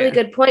that's a really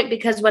good point,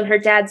 because when her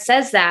dad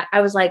says that,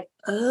 I was like,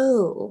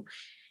 oh,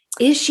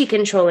 is she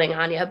controlling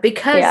Anya?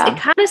 Because it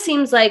kind of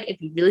seems like,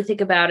 if you really think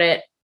about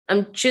it,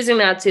 I'm choosing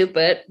not to,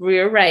 but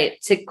we're right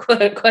to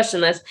question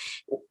this.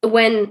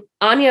 When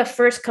Anya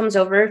first comes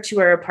over to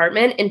her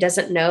apartment and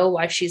doesn't know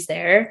why she's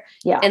there,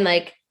 and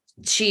like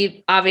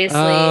she obviously,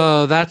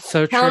 that's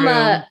so true.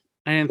 I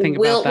didn't think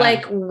about that.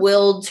 Like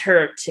willed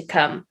her to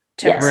come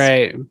to her.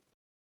 Right.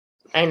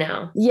 I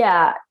know.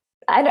 Yeah.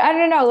 I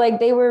don't know. Like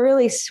they were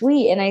really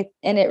sweet, and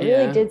it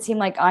really did seem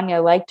like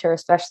Anya liked her,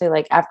 especially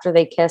like after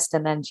they kissed,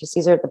 and then she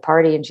sees her at the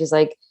party and she's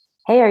like,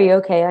 hey, are you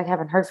okay? I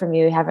haven't heard from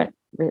you. You haven't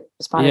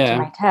responded to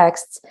my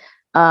texts.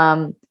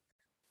 I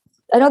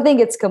don't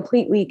think it's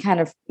completely kind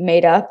of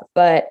made up,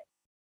 but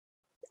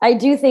I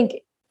do think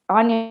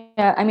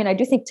I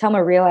do think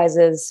Thelma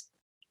realizes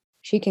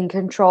she can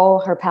control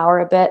her power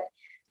a bit.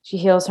 She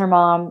heals her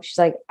mom. She's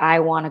like, I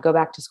want to go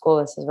back to school.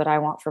 This is what I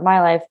want for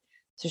my life.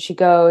 So she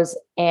goes.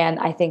 And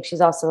I think she's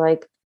also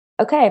like,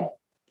 okay,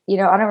 I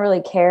don't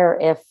really care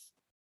if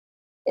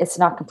it's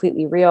not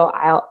completely real.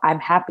 I'm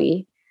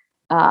happy.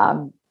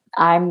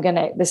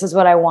 This is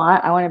what I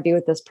want. I want to be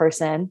with this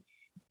person,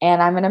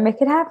 and I'm going to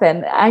make it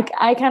happen.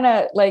 I kind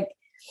of like,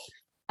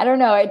 I don't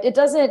know. It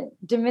doesn't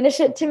diminish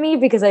it to me,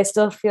 because I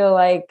still feel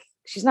like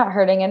she's not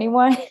hurting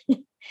anyone.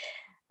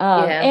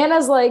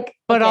 Anna's like,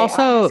 but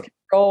also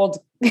controlled.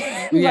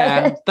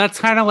 That's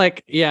kind of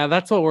like,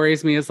 that's what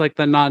worries me, is like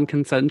the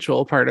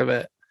non-consensual part of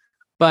it.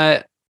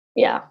 But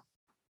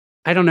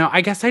I don't know.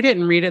 I guess I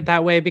didn't read it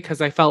that way, because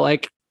I felt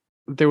like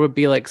there would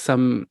be like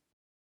some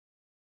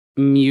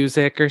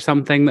music or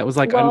something that was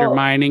like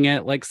undermining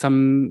it, like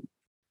some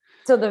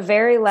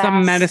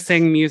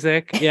menacing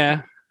music.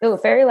 The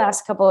very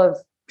last couple of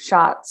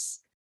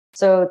shots,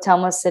 so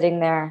Thelma's sitting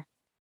there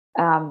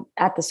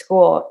at the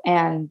school,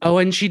 and Oh,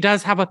 and she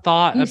does have a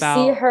thought you about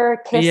see her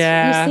kiss.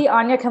 Yeah. You see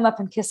Anya come up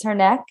and kiss her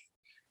neck,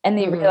 and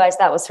you Mhm. realize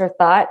that was her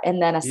thought.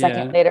 And then a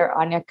second Yeah. later,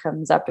 Anya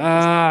comes up and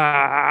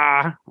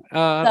kisses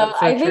that's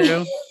so I think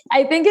true.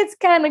 I think it's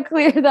kind of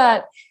clear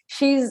that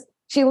she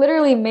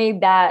literally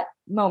made that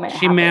moment. She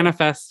happen.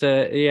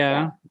 manifested,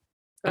 yeah.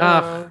 Ugh.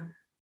 Oh.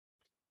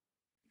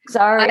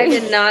 Sorry, I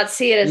did not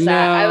see it as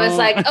that. I was No.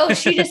 like, oh,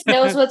 she just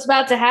knows what's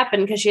about to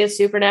happen because she has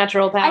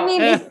supernatural power. I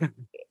mean,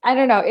 I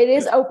don't know. It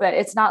is open.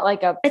 It's not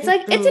like a. it's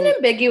like it's an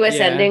ambiguous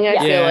Yeah. ending. I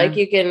Yeah. feel like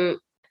you can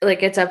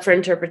like it's up for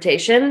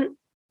interpretation.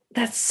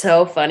 That's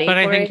so funny. But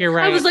I think Corey. you're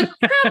right. I was like,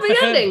 crappy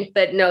ending,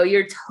 but no,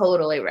 you're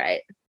totally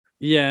right.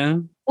 Yeah.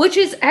 Which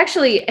is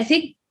actually, I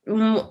think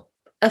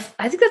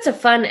that's a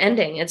fun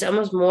ending. It's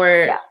almost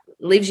more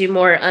leaves you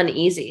more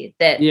uneasy.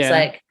 That it's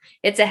like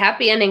it's a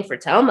happy ending for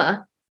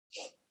Thelma,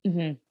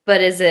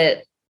 but is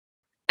it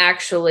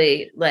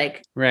actually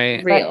like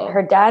Right. real? But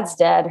her dad's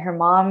dead. Her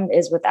mom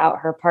is without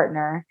her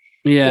partner.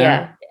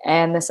 Yeah.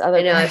 And this other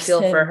I know. I feel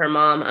person- for her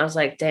mom. I was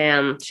like,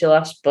 damn, she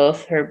lost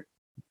both her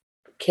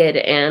kid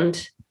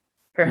and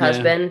her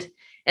husband,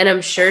 and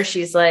I'm sure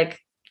she's like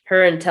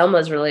her and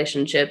Thelma's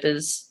relationship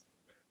is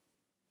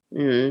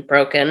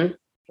broken.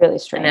 Really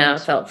strange. And now I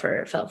felt for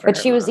her. But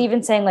she was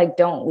even saying like,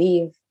 "Don't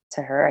leave"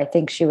 to her. I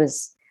think she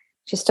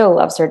still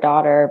loves her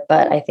daughter,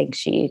 but I think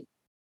she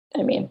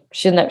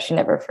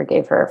never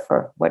forgave her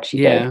for what she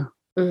did.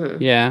 Mhm.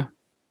 Yeah.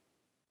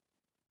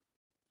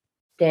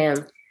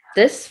 Damn,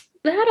 this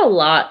had a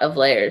lot of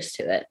layers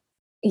to it.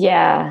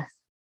 Yeah,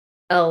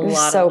 A it was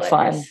lot. so of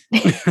fun.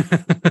 layers.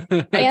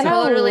 I Anna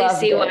totally loved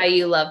see it. why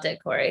you loved it,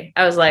 Corey.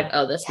 I was like,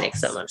 oh, this makes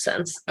so Yes. much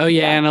sense. Oh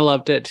yeah, Yeah. Anna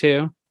loved it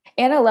too.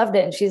 Anna loved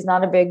it, and she's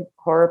not a big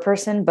horror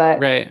person, but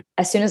Right.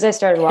 as soon as I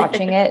started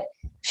watching it,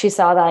 she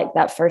saw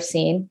that first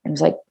scene and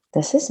was like,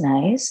 "This is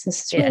nice.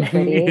 This is really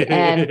pretty."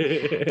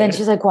 And then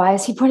she's like, "Why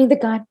is he pointing the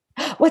gun?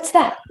 What's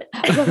that?"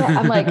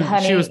 I'm like,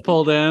 "Honey." She was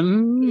pulled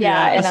in.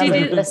 Yeah, and I was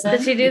like, "Listen,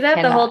 Did she do that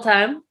you the whole cannot."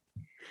 time?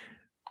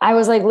 I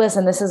was like,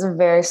 "Listen, this is a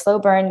very slow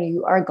burn.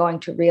 You are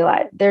going to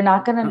realize they're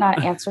not going to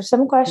not answer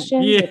some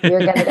questions. Yeah. If you're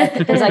going to get."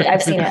 Because like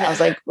I've seen it. I was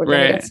like, "We're going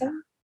to Right. get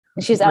some."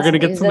 And she's We're asking, gonna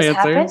get "Does some this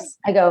happen?" answers.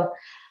 I go,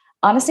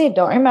 "Honestly, I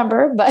don't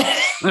remember, but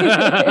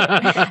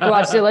I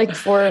watched it like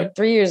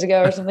 3 years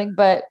ago or something."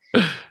 But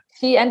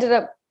she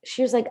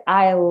was like,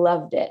 "I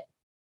loved it.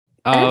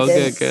 Oh,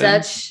 That's good.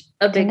 such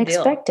a big Didn't deal.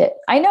 expect it."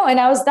 I know. And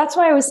that's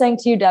why I was saying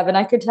to you, Devin,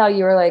 I could tell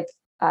you were like,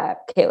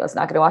 Kayla's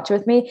not going to watch it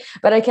with me.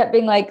 But I kept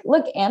being like,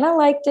 "Look, Anna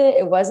liked it.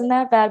 It wasn't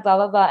that bad, blah,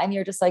 blah, blah." And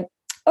you're just like,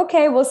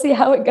 "Okay, we'll see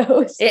how it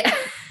goes." Yeah.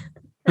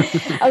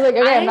 I was like,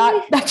 "Okay, I'm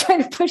not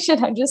trying to push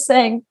it. I'm just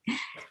saying,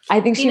 I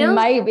think she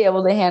might be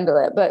able to handle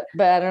it, but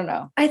I don't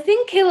know." I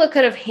think Kayla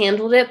could have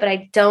handled it, but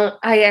I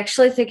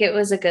actually think it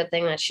was a good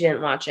thing that she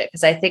didn't watch it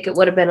because I think it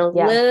would have been a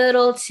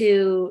little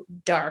too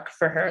dark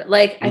for her.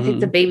 Like, I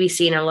think the baby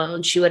scene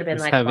alone, she would have been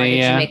It's like, heavy, why did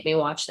yeah. you make me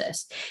watch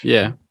this?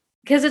 Yeah.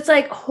 Because it's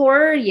like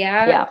horror,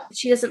 Yeah.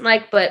 she doesn't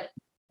like, but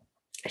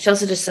she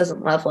also just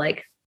doesn't love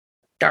like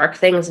dark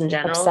things in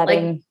general.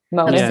 Upsetting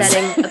like moments,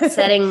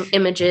 upsetting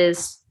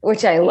images.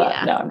 which I love.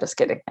 Yeah. No, I'm just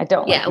kidding. I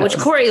don't. Yeah, like which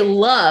those. Corey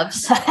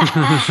loves.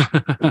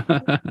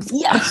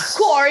 Yes,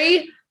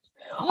 Corey.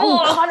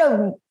 I'm kind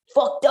of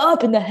fucked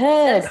up in the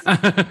head.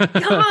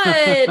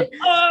 God.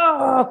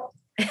 Oh.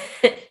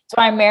 That's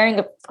why I'm marrying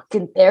a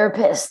fucking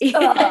therapist.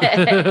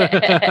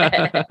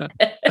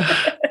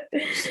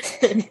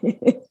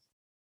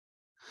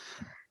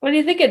 What are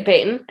you thinking,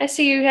 Peyton? I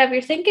see you have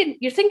your thinking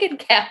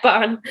cap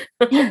on.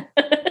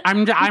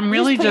 I'm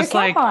really Put your just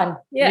cap like, on.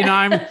 Yeah. you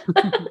know,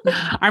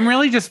 I'm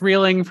really just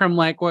reeling from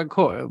like what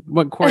Corey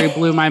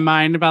blew my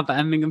mind about the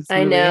ending of this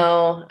I movie.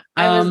 know.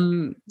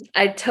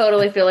 I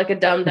totally feel like a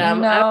dum dum.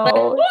 No. I'm like,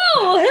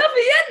 whoa,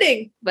 happy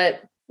ending.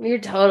 But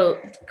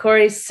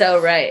Corey's so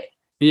right.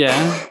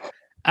 Yeah.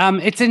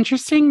 It's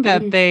interesting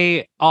that Mhm.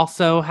 they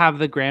also have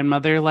the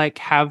grandmother like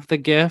have the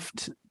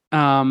gift.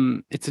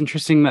 It's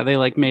interesting that they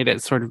like made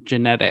it sort of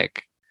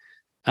genetic.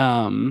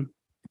 Yeah,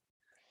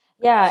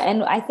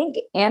 and I think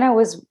Anna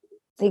was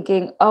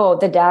thinking, "Oh,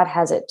 the dad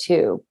has it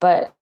too,"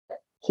 but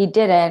he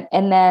didn't.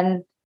 And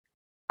then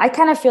I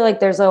kind of feel like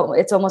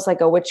it's almost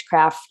like a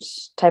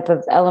witchcraft type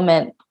of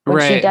element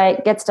when she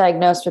gets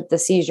diagnosed with the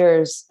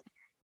seizures,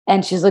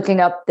 and she's looking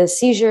up the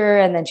seizure,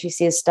 and then she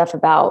sees stuff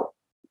about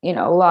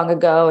long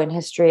ago in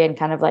history and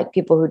kind of like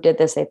people who did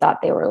this. They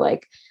thought they were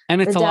like. And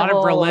it's the a lot of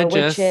devil or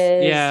religious,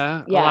 witches.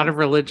 a lot of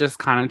religious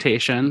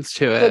connotations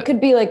to So it. it could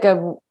be like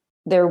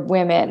they're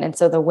women, and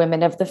so the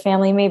women of the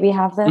family maybe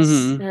have this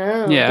Mhm.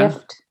 Oh. Yeah.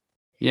 gift.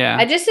 Yeah.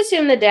 I just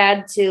assumed the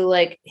dad too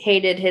like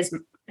hated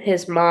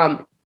his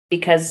mom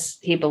because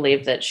he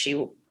believed that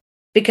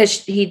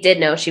because he did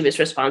know she was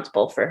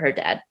responsible for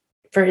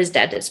his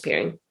dad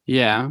disappearing.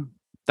 Yeah.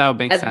 That would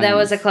make sense. That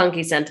was a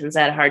clunky sentence.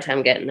 I had a hard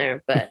time getting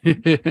there, but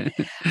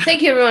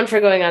thank you everyone for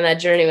going on that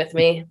journey with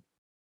me.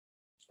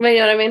 You know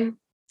what I mean?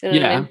 You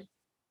know what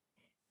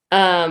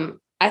I mean?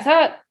 I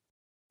thought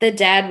the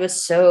dad was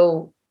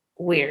so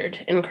weird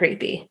and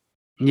creepy.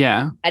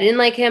 Yeah. I didn't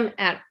like him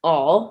at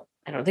all.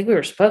 I don't think we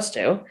were supposed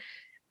to.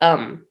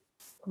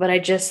 but I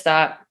just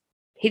thought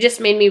he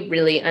just made me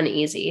really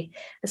uneasy,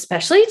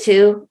 especially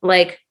too,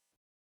 like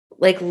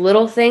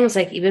little things,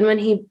 like even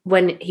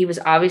when he was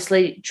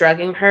obviously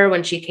drugging her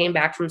when she came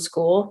back from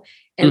school,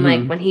 and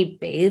like when he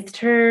bathed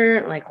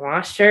her, like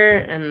washed her,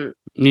 and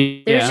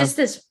there's just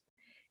this,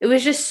 it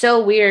was just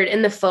so weird.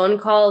 In the phone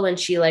call when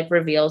she like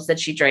reveals that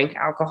she drank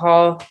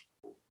alcohol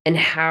and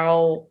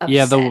how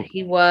upset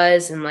he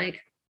was, and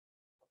like,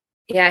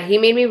 yeah, he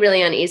made me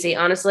really uneasy.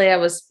 Honestly, I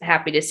was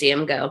happy to see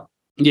him go.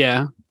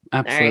 Yeah,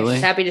 absolutely.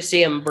 Right. Happy to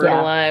see him burn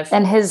alive.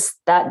 And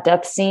that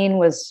death scene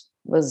was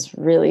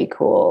really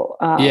cool.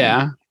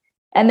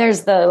 And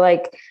there's the,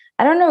 like,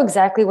 I don't know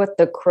exactly what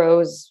the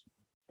crows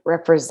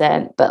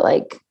represent, but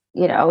like,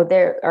 you know,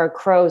 there are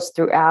crows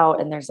throughout,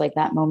 and there's like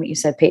that moment you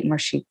said, Peyton, where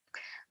she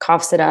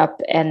coughs it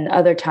up, and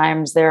other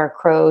times there are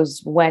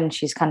crows when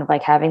she's kind of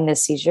like having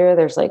this seizure.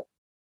 There's like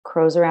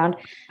crows around,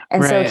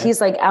 and so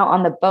he's like out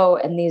on the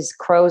boat, and these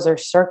crows are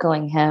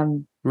circling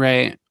him.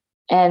 Right.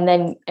 And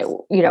then,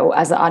 you know,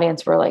 as the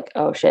audience, we're like,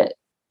 oh shit,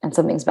 and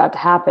something's about to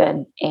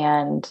happen.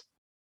 And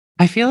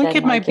I feel like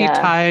it might be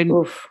tied.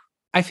 Oof.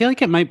 I feel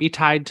like it might be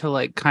tied to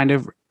like kind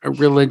of a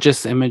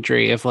religious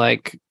imagery of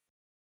like,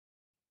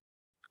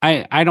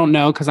 I don't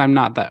know, because I'm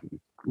not that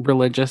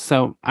religious,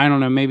 so I don't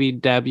know. Maybe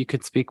Deb, you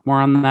could speak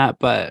more on that,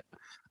 but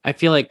I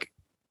feel like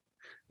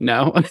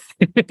no.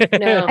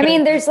 No, I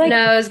mean, there's like, no,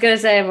 I was gonna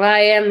say, well, I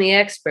am the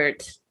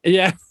expert.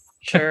 Yeah,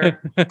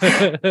 sure.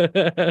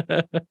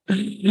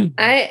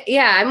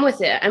 I'm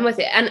with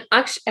it. And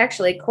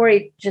actually,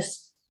 Corey,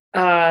 just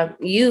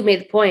you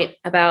made the point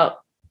about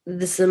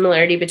the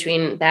similarity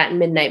between that and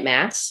Midnight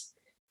Mass.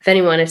 If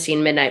anyone has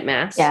seen Midnight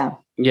Mass, yeah.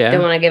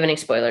 Don't want to give any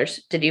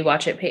spoilers. Did you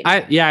watch it, Peyton?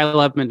 I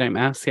love Midnight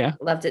Mass. Yeah,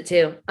 loved it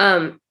too.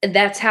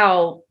 That's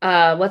how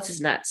what's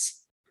his nuts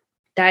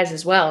dies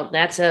as well.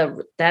 That's a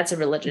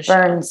religious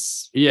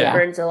burns. Show. Yeah,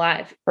 burns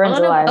alive. Burns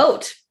on alive. A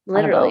boat,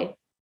 literally.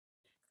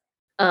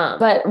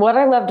 But what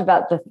I loved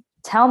about the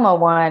Thelma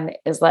one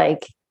is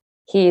like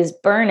he's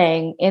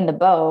burning in the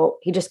boat.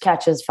 He just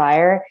catches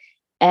fire,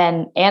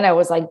 and Anna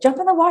was like, "Jump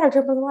in the water!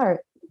 Jump in the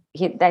water!"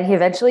 He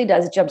eventually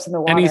does, jumps in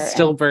the water, and he's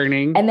still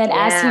burning. And then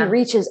as he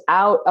reaches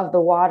out of the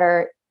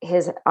water,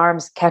 his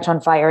arms catch on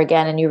fire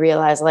again, and you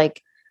realize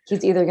like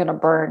he's either going to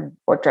burn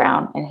or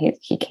drown, and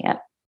he can't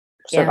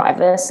survive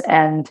this.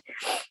 And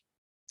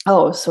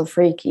so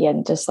freaky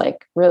and just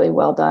like really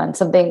well done.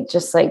 Something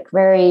just like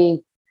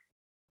very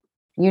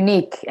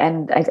unique,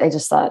 and I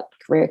just thought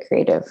very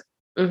creative.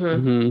 Mm-hmm.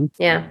 Mm-hmm.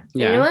 Yeah.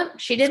 You know what?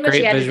 She did what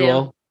she had to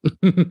do.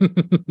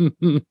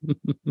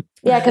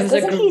 Yeah, because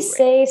doesn't he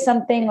say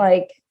something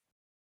like,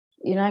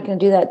 "You're not going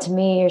to do that to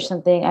me," or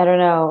something? I don't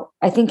know.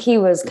 I think he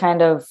was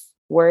kind of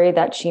worried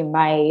that she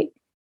might.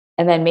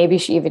 And then maybe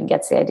she even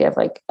gets the idea of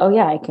like, oh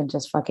yeah, I can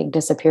just fucking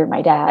disappear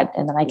my dad,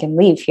 and then I can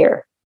leave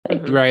here.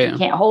 Like, you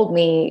can't hold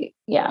me.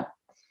 Yeah.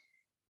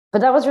 But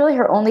that was really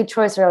her only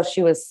choice, or else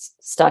she was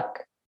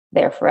stuck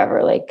there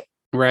forever. Like,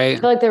 I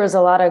feel like there was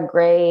a lot of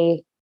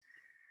gray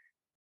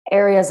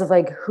areas of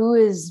like, who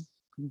is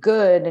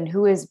good and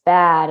who is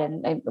bad,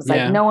 and it was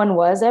like no one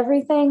was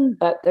everything,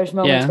 but there's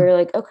moments where you're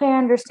like, okay, I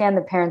understand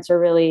the parents are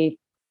really,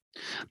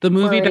 the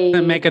movie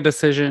doesn't make a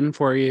decision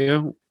for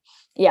you.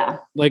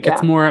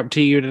 It's more up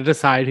to you to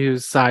decide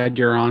whose side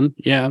you're on.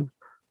 And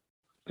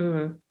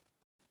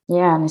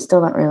I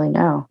still don't really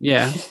know.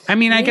 I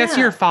mean, I guess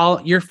you're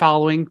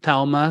following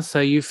Thelma, so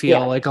you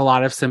feel like a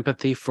lot of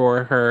sympathy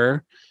for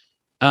her.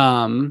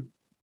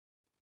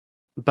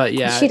 But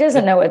she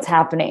doesn't know what's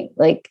happening.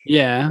 Like,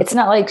 it's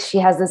not like she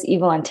has this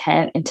evil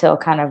intent until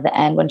kind of the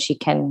end when she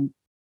can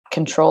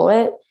control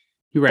it.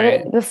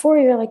 Right. But before,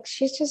 you're like,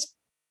 she's just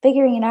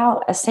figuring it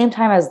out at the same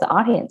time as the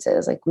audience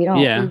is. Like, we don't,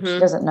 she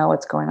doesn't know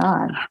what's going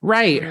on.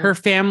 Right. Her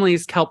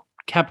family's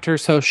kept her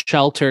so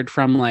sheltered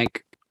from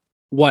like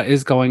what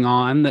is going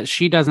on that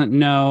she doesn't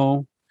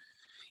know.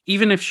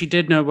 Even if she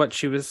did know what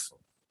she was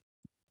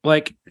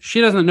like,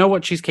 she doesn't know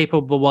what she's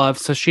capable of.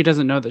 So she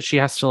doesn't know that she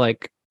has to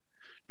like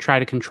try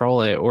to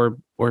control it or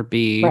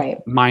be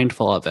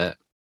mindful of it.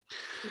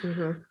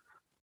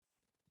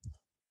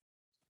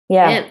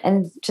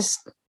 And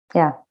just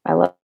I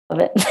love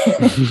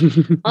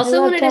it.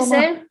 Also wanted to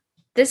say,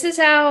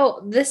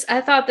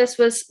 I thought this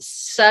was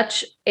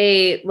such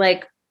a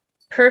like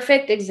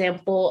perfect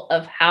example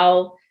of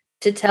how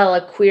to tell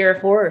a queer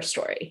horror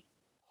story.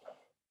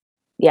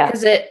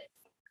 Because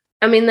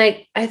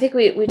I think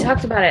we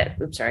talked about it.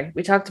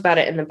 We talked about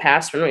it in the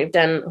past when we've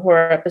done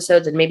horror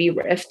episodes, and maybe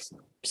Rift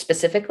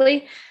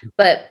specifically,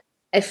 but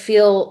I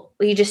feel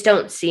you just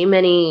don't see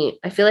many.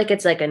 I feel like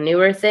it's like a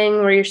newer thing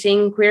where you're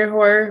seeing queer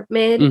horror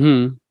made.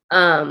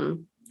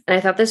 And I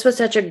thought this was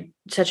such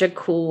a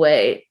cool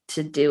way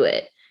to do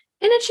it,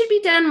 and it should be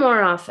done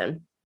more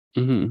often.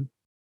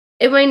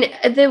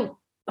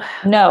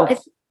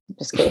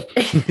 Just kidding.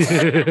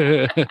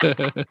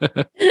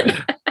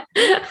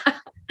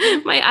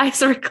 My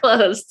eyes were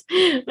closed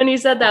when you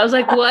said that. I was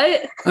like,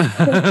 what?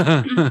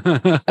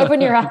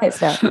 Open your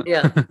eyes now.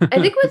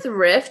 I think with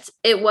Rift,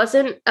 it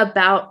wasn't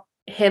about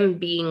him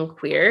being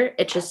queer.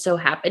 It just so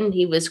happened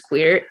he was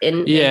queer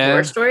in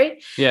Horror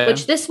Story. Yeah.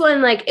 Which this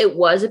one, like, it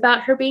was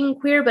about her being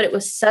queer, but it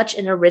was such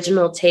an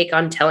original take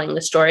on telling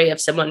the story of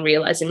someone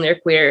realizing they're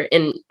queer,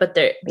 but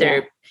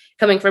they're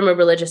coming from a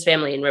religious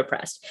family and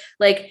repressed.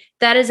 Like,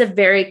 that is a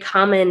very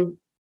common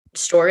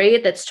story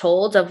that's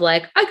told of,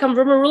 like, I come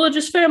from a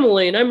religious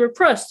family and I'm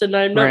repressed and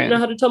I don't know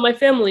how to tell my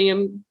family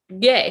I'm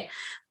gay.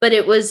 But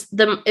it was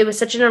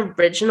such an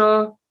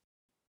original,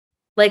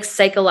 like,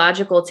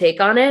 psychological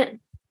take on it.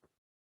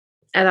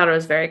 I thought it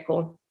was very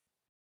cool.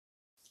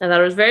 I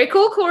thought it was very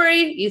cool,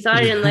 Corey. You thought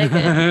I didn't like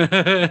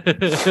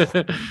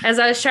it. As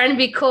I was trying to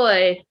be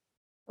coy.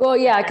 Well,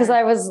 yeah, because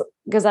I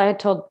had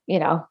told,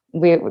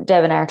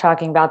 Deb and I are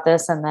talking about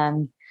this, and then I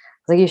was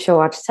like, you should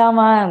watch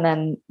Selma. And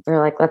then we were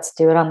like, let's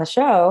do it on the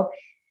show.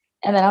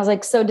 And then I was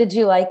like, so did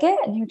you like it?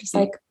 And you were just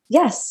like,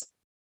 yes.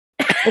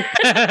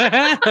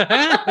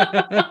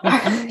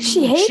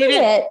 She hated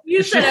it.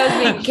 You said I was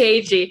being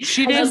cagey.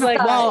 She did.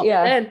 Like, well,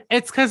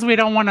 it's because we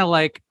don't want to,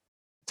 like,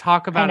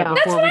 talk about it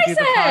before we do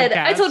the podcast.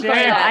 I told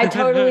Corey I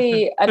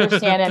totally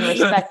understand and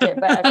respect it,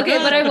 but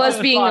but I was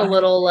being a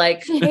little,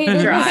 like,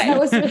 dry. I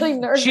was really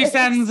nervous. She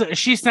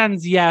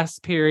sends yes,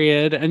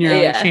 period, and you're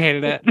like, she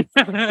hated it.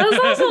 I was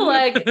also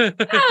like,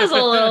 I was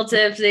a little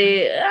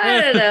tipsy.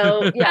 I don't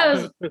know.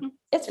 Yeah.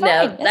 It's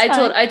fine.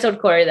 No, I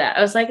told Corey that.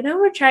 I was like, no,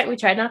 we tried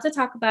not to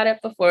talk about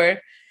it before,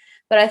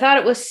 but I thought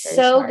it was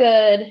so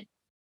good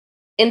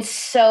and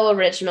so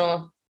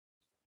original.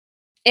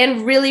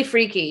 And really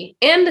freaky.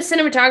 And the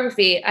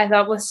cinematography, I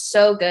thought, was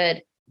so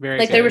good.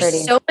 There were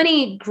so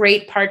many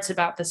great parts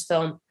about this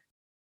film.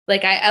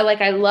 Like,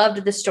 I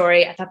loved the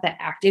story. I thought the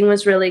acting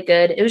was really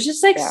good. It was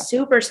just, like,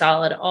 super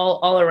solid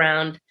all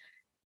around.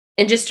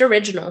 And just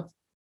original.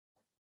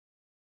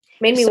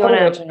 Made me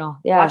want to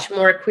watch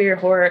more queer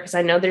horror, because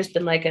I know there's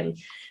been a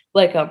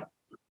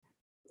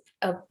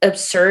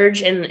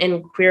surge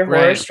in queer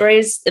horror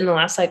stories in the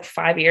last, like,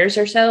 5 years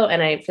or so.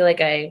 And I feel like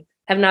I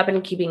have not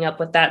been keeping up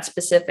with that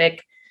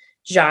specific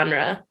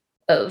genre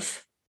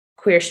of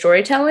queer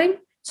storytelling.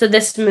 So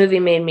this movie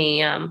made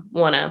me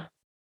want to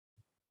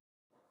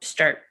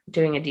start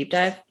doing a deep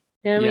dive.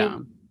 You know what I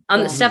mean?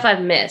 On the stuff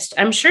I've missed.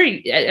 I'm sure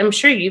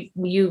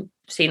you've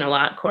seen a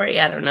lot, Corey.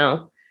 I don't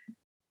know.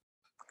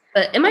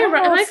 But am I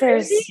right? Am I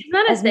crazy? It's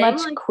not as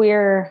much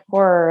queer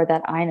horror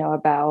that I know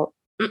about.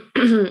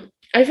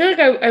 I feel like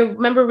I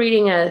remember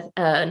reading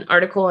an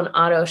article on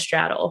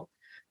Autostraddle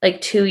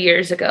like 2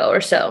 years ago or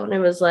so, and it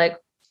was like,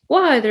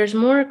 why there's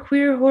more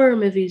queer horror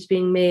movies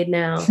being made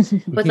now,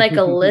 with, like,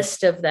 a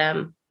list of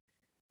them.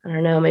 I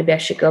don't know. Maybe I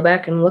should go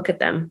back and look at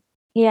them.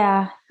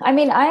 Yeah. I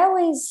mean, I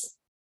always,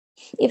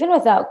 even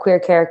without queer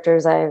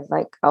characters, I,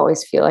 like,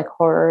 always feel like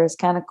horror is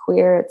kind of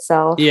queer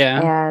itself.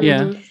 Yeah.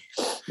 And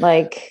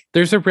like,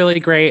 there's a really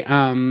great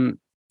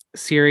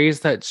series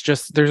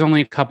that's there's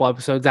only a couple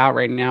episodes out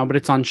right now, but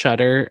it's on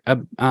Shudder.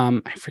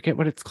 I forget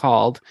what it's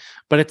called,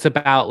 but it's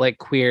about, like,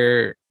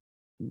 the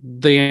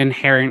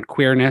inherent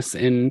queerness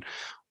in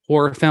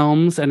horror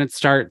films, and it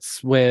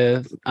starts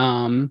with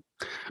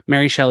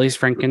Mary Shelley's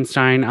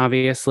Frankenstein,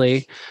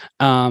 obviously,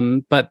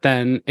 but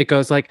then it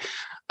goes, like,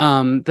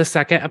 the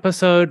second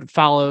episode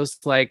follows,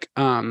 like,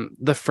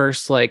 the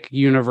first, like,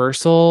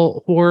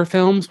 Universal horror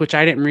films, which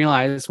I didn't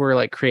realize were,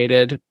 like,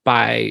 created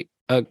by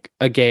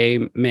a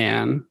gay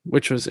man,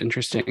 which was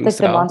interesting. Like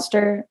the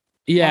monster.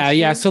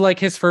 Yeah. So, like,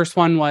 his first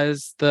one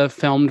was the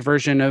filmed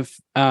version of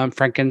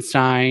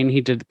Frankenstein. He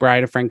did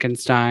Bride of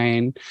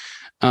Frankenstein,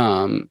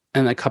 and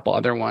a couple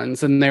other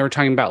ones. And they were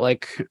talking about,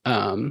 like,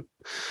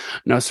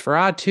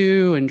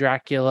 Nosferatu and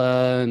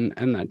Dracula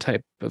and that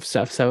type of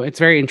stuff. So it's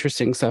very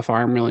interesting so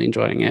far. I'm really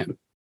enjoying it.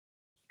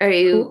 Are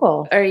you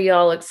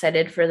all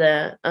excited for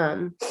the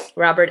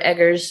Robert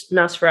Eggers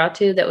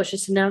Nosferatu that was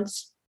just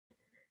announced?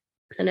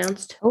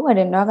 Oh, I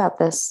didn't know about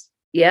this.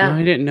 Yeah. No,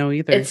 I didn't know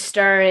either. It's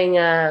starring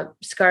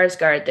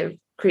Skarsgård, the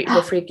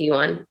freaky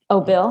one.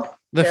 Oh, Bill?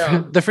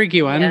 The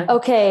freaky one. Yeah.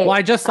 Okay. Well,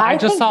 I just saw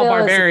Bill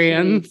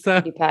Barbarian.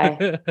 So.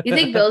 You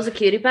think Bill's a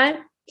cutie pie?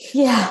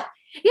 Yeah.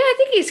 Yeah, I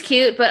think he's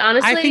cute, but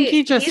honestly, I think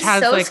he's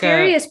has, so like,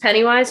 scary as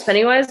Pennywise.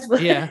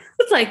 Yeah.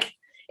 It's like,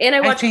 and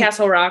I watched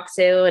Castle Rock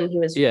too, and he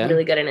was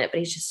really good in it, but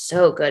he's just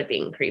so good at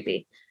being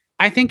creepy.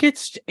 I think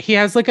he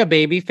has, like, a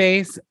baby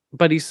face,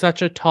 but he's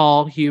such a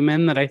tall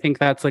human that I think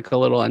that's, like, a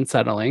little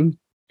unsettling.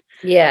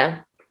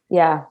 Yeah.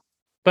 Yeah.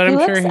 But I'm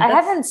sure I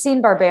haven't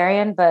seen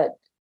Barbarian, but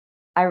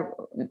I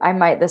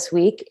might this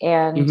week.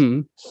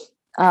 And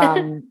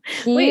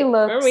he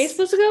looks. Are we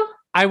supposed to go?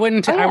 I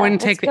wouldn't take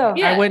you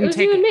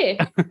and me.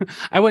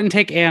 I wouldn't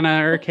take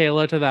Anna or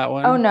Kayla to that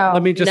one. Oh no.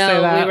 Let me just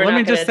say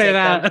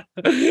that.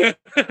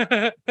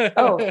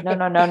 Oh,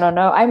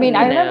 no. I mean,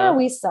 I remember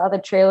we saw the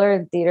trailer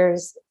in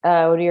theaters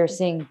when we were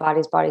seeing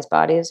Bodies,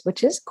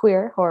 which is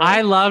queer horror.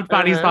 I loved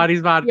Bodies.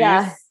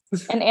 Yeah.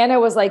 And Anna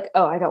was like,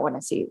 oh, I don't want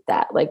to see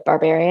that, like,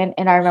 Barbarian.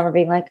 And I remember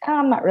being like, oh,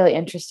 I'm not really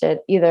interested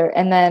either.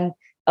 And then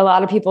a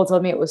lot of people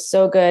told me it was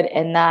so good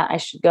and that I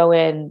should go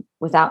in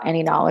without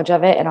any knowledge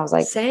of it. And I was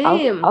like,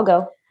 same. I'll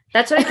go.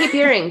 That's what I keep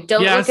hearing.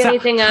 Don't look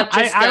anything up.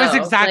 I was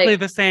exactly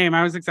the same.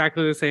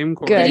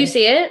 Corey. Did you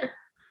see it?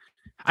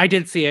 I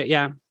did see it.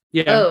 Yeah.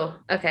 Yeah. Oh,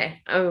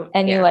 okay. Oh,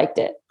 And you liked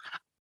it.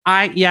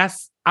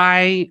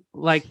 I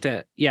liked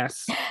it.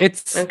 Yes.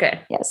 It's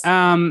okay. Yes.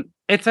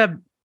 it's a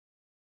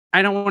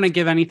I don't want to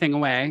give anything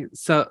away.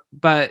 So,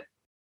 but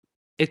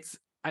it's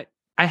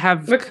I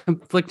have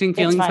conflicting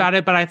feelings fine. about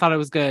it, but I thought it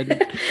was good.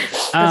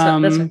 That's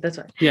fine.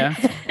 Yeah.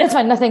 That's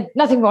fine.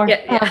 Nothing more.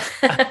 Yeah.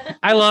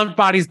 I loved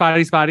Bodies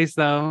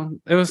though.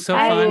 It was so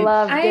fun.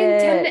 Loved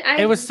it.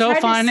 It was so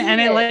fun,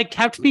 and it like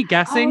kept me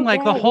guessing.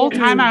 Like the whole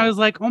time I was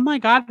like, oh my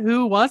God,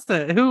 who was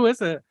it? Who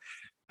is it?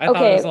 I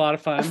thought it was a lot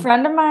of fun. A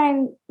friend of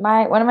mine,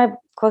 one of my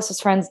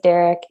closest friends,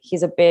 Derek,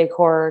 he's a big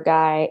horror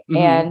guy,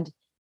 and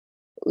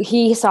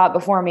he saw it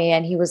before me,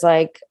 and he was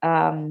like,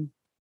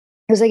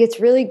 it's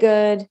really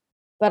good,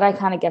 but I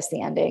kind of guessed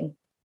the ending.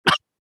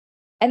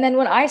 And then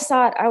when I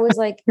saw it, I was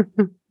like,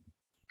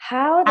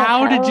 how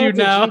did you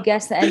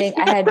guess the ending?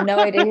 I had no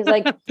idea. He's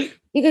like,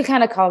 you could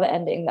kind of call the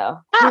ending though.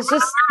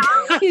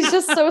 He's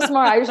just so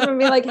smart. I just remember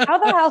being like, how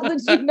the hell did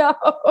you know?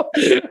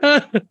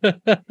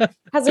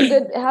 Has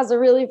a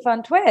really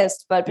fun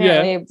twist, but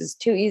apparently it was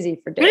too easy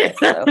for Derek.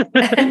 So.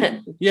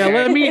 Yeah,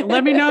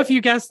 let me know if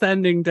you guessed the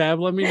ending, Deb.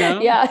 Let me know.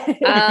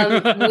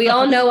 Yeah. We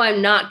all know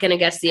I'm not gonna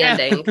guess the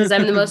ending because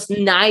I'm the most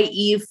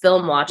naive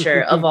film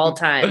watcher of all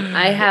time.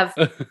 I have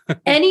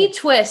any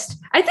twist.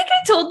 I think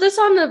I told this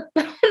on the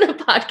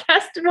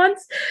podcast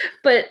once,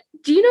 but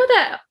do you know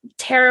that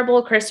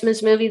terrible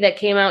Christmas movie that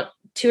came out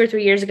 2 or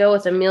 3 years ago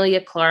with Emilia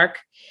Clarke?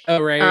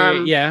 Oh,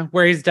 right. Yeah.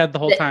 Where he's dead the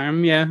whole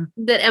time. Yeah.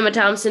 That Emma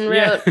Thompson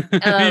wrote.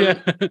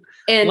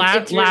 And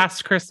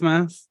Last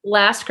Christmas.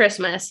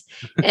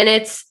 And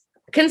it's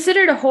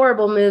considered a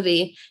horrible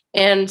movie.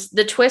 And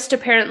the twist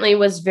apparently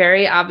was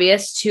very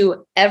obvious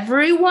to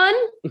everyone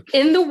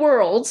in the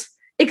world,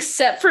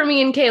 except for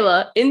me and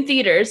Kayla in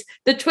theaters.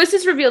 The twist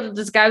is revealed that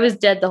this guy was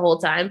dead the whole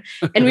time.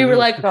 And we were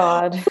like,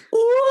 God,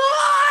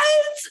 what?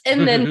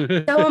 And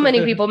then so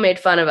many people made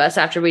fun of us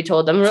after we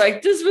told them. We're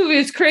like, this movie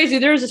is crazy.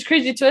 There was this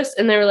crazy twist.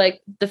 And they were like,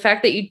 the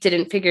fact that you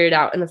didn't figure it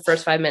out in the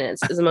first 5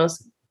 minutes is the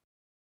most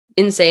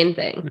insane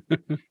thing.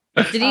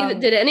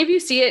 Did any of you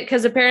see it?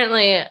 Because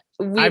apparently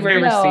I've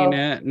never seen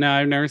it. No,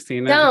 I've never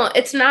seen it. No,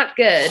 it's not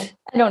good.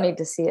 I don't need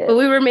to see it. But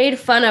we were made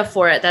fun of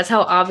for it. That's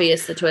how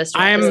obvious the twist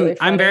was.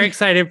 I'm very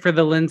excited for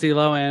the Lindsay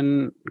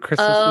Lohan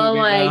Christmas movie. Oh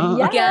my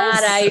God,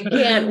 I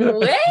can't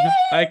wait.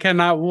 I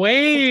cannot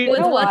wait. With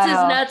what's his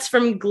nuts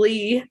from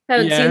Glee.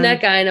 Haven't seen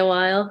that guy in a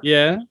while.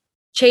 Yeah.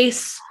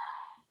 Chase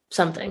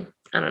something.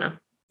 I don't know.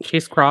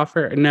 Chase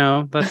Crawford.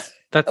 No, that's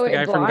the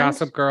guy from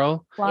Gossip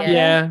Girl.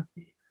 Yeah.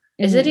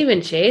 Is it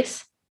even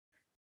Chase?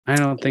 I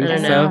don't think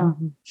so.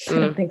 I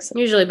don't think so.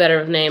 Usually better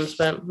with names,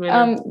 but you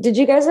know. Did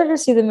you guys ever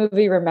see the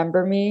movie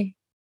Remember Me?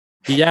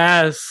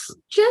 Yes.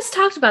 Just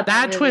talked about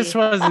that twist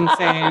was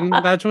insane.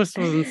 That twist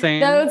was insane.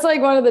 No, it's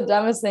like one of the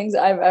dumbest things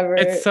I've ever.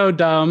 It's so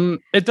dumb.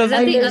 It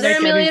doesn't. Is that the other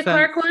Emilia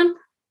Clarke one?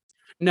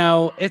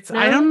 No, it's. No?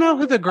 I don't know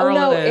who the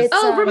girl is.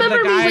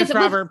 Remember Me with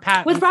Robert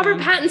Pattinson. With Robert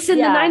Pattinson,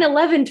 the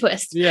 9/11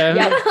 twist.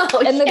 Yeah.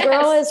 And the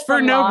girl is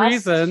for no Lost.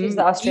 reason. She's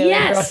the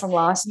Australian girl from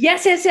Lost.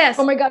 Yes.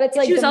 Oh my God, it's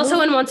like she was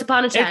also in Once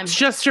Upon a Time. It's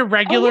just a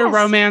regular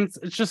romance.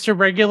 It's just a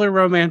regular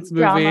romance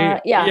movie.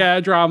 Drama. Yeah,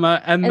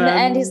 drama. And in then the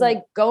end, he's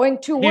like going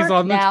to work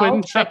on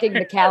now, checking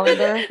the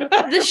calendar.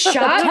 The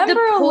shot,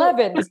 September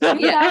 11th,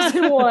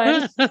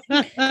 2001.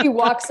 He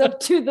walks up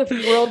to the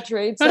World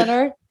Trade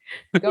Center.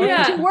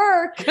 Going to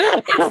work.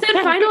 It's that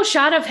final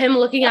shot of him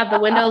looking out the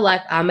window like,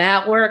 I'm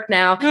at work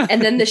now.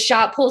 And then the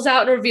shot pulls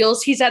out and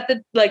reveals he's at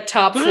the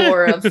top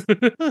floor of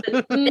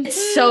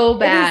it's so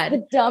bad. It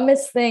is the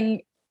dumbest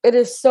thing. It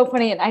is so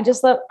funny. And I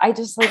just like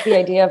the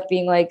idea of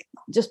being like,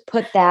 just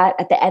put that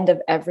at the end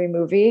of every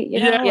movie, you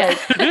know? Like,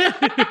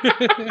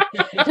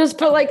 just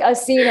put like a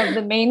scene of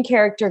the main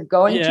character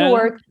going to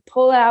work,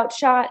 pull out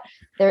shot.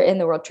 They're in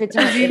the World Trade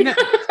Center.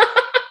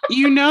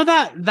 You know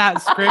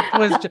that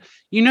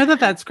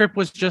script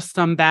was just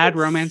some bad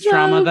romance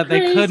drama that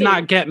they could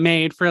not get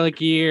made for like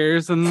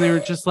years, and they were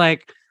just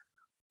like,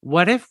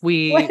 what if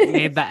we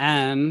made the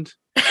end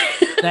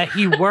that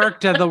he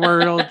worked at the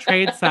World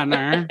Trade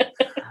Center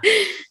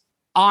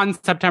on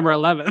September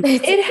 11th?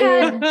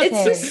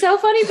 It's just so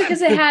funny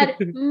because it had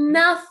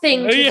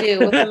nothing to do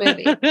with the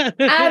movie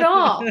at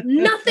all.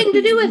 Nothing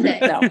to do with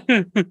it. No.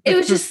 It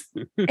was just,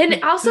 and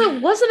it also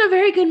wasn't a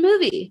very good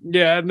movie.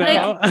 Yeah,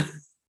 no. Like,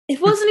 it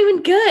wasn't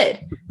even good.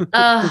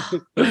 I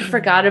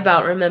forgot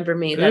about Remember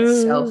Me.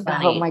 That's so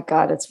funny. Oh my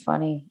God, it's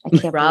funny. I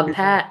can't Rob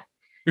Pat.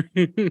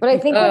 But I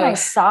think when I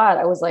saw it,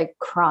 I was like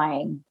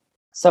crying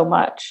so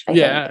much. I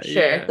think.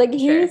 Sure. Like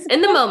he's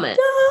in the moment.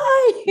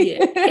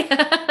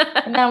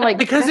 And I'm like,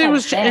 because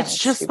it's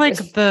just like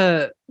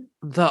the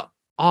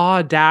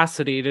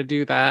audacity to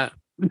do that.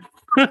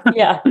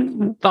 Yeah.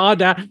 The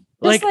audacity.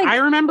 Like I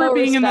remember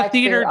being in the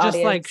theater just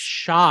like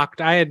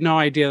shocked. I had no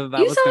idea that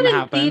was going to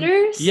happen.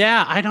 Theaters?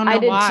 Yeah, I don't know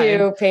why. I did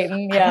too,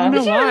 Peyton. Yeah. I don't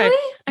know why.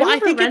 Really? Well, I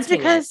think it's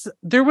because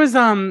there was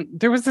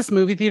this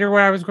movie theater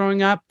where I was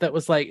growing up that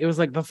was like, it was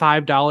like the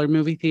 $5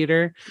 movie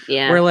theater.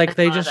 Yeah. Where like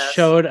they just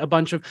showed a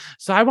bunch of,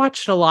 so I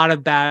watched a lot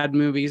of bad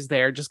movies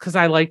there just because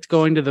I liked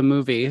going to the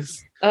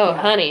movies. Oh,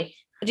 honey.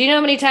 Do you know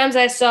how many times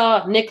I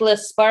saw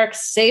Nicholas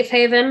Sparks' Safe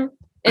Haven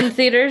in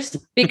theaters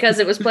because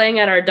it was playing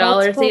at our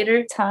dollar Multiple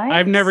theater? times?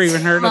 I've never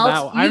even heard of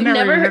that one. I've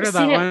never even heard of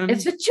that one.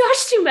 It's with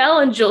Josh Duhamel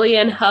and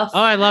Julianne Hough. Oh,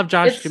 I love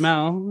Josh It's-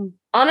 Duhamel.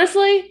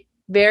 Honestly,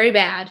 very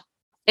bad.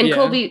 And Yeah.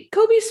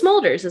 Kobe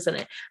Smulders, isn't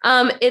it?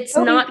 It's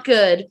Kobe. not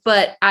good,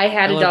 but I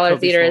had I a love dollar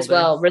Kobe theater as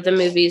well, Smulders. where the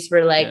movies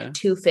were like Yeah.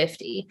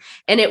 $2.50,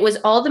 and it was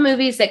all the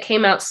movies that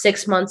came out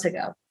 6 months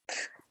ago.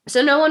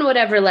 So no one would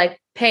ever like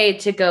pay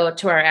to go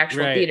to our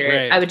actual Right, theater.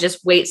 right. I would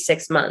just wait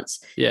 6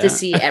 months Yeah. to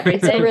see It's a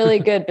everything. really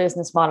good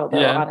business model, though.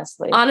 Yeah.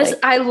 Honestly,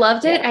 I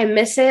loved it. yeah. I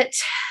miss it.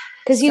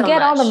 because you so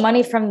get all the much.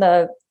 money from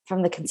the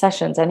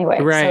concessions anyway.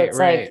 So Right, it's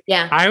right. like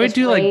Yeah. I would It's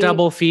do like great.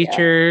 double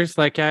features.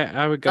 Like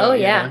I would go. Oh,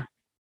 yeah.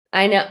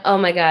 I know. Oh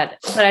my God.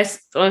 But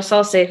I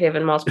saw Safe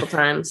Haven multiple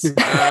times.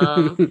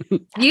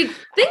 You'd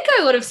think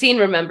I would have seen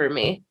Remember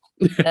Me.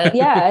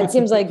 yeah, it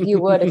seems like you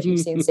would if you've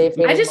seen Safe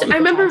Haven. I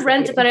remember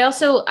Rent, but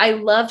I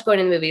loved going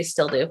to the movies,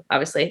 still do,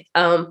 obviously.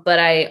 But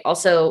I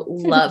also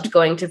loved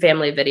going to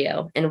Family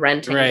Video and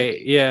renting. Right.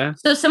 Yeah.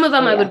 So some of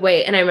them I Yeah. would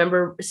wait, and I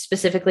remember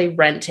specifically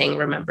renting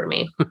Remember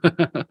Me.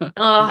 Oh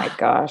Oh, my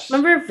gosh.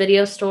 remember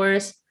video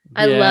stores?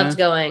 I Yeah. loved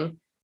going.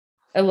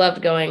 I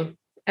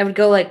would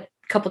go like a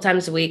couple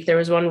times a week. There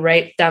was one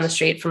right down the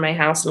street from my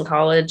house in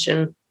college,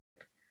 and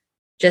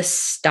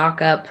just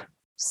stock up.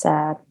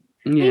 Sad.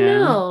 Yeah. I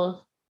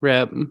know.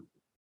 Rip.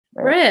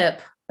 Rip.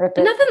 Rip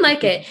it. Nothing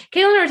like it.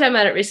 Kayla and I were talking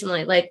about it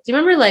recently. Like, do you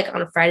remember like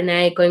on a Friday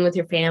night going with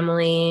your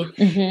family?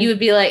 Mhm. You would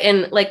be like,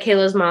 and like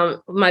Kayla's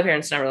mom, my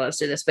parents never let us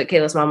do this, but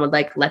Kayla's mom would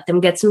like let them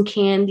get some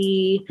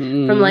candy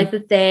Mm. from like the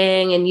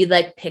thing, and you'd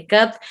like pick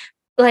up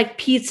like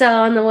pizza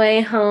on the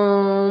way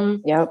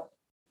home. Yep.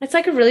 It's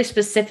like a really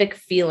specific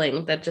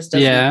feeling that just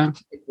doesn't Yeah.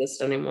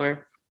 exist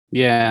anymore.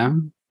 Yeah.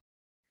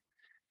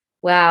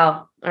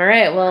 Wow. All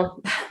right.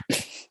 Well,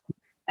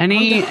 I'm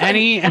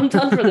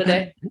done for the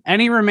day.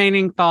 Any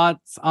remaining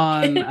thoughts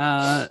on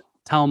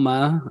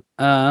Telma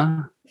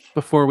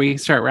before we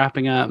start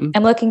wrapping up?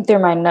 I'm looking through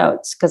my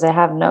notes because I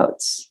have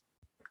notes.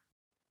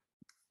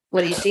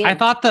 What do you see? I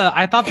thought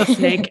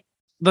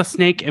the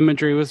snake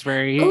imagery was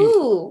very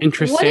Ooh,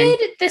 interesting. What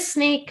did the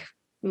snake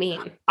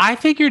mean? I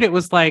figured it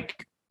was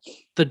like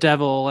the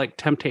devil, like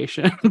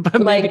temptation,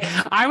 but Like,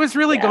 like I was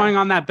really yeah, going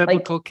on that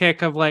biblical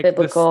kick of like this-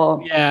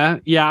 biblical. yeah.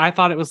 I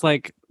thought it was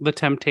like the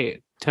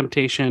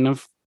temptation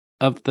of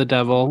the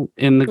devil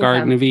in the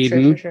Garden of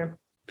Eden Sure.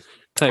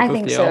 type I of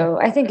think deal. so.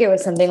 I think it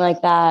was something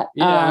like that.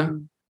 Yeah.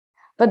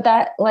 But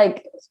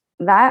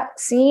that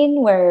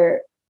scene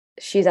where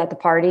she's at the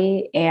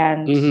party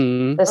and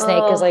Mhm. the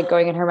snake is Oh. like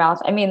going in her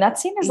mouth. I mean, that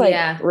scene is like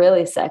Yeah.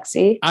 really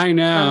sexy I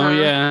know, Uh-huh.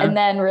 yeah. and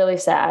then really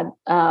sad.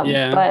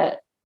 Yeah. But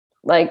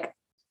like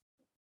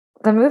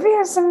the movie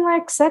has some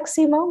like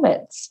sexy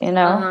moments, you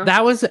know? Uh-huh.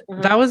 That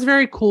was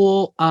very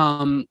cool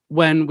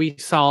when we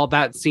saw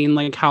that scene,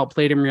 like how it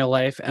played in real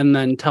life, and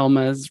then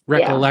Telma's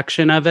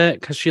recollection of it,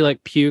 because she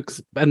like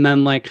pukes, and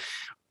then like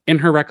in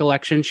her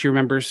recollection she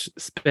remembers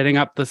spitting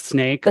up the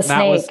snake. The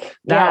that was snake.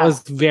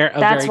 that's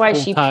That's why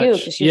cool she touch. puked.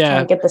 She was Yeah.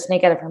 trying to get the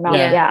snake out of her mouth.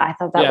 Yeah. Yeah, I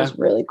thought that Yeah. was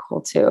really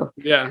cool too.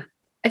 Yeah.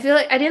 I feel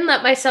like I didn't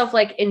let myself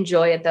like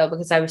enjoy it though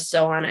because I was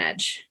so on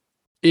edge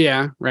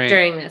Yeah. Right.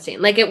 during that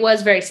scene. Like it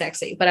was very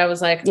sexy, but I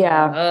was like,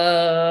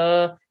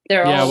 Yeah.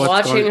 They're Yeah, all what's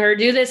watching going- her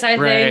do this. I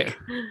Right. think.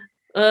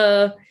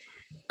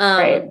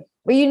 Right.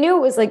 Well, you knew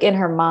it was like in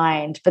her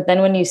mind, but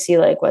then when you see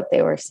like what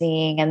they were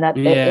seeing and that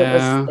it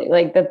was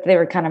like that they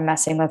were kind of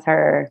messing with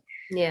her,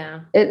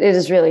 Yeah. it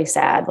is really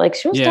sad. Like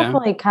she was Yeah.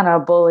 definitely kind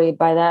of bullied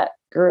by that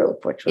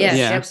group, which was, Yes,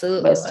 Yeah.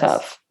 absolutely. was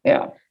tough.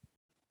 Yeah.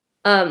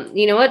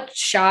 You know what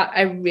shot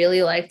I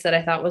really liked that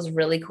I thought was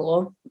really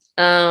cool?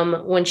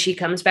 When she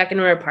comes back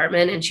into her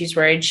apartment and she's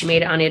worried she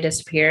made Anya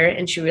disappear,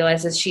 and she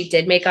realizes she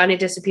did make Anya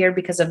disappear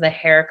because of the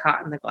hair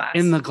caught in the glass.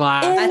 In the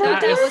glass. I thought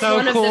That that is was so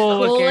one of the cool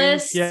looking.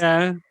 coolest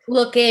Yeah.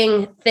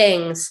 looking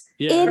things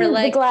Yeah. In Or, the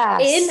like,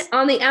 glass.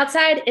 on the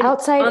outside and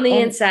outside on the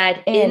and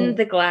inside in in.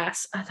 the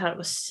glass. I thought it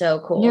was so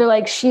cool. You're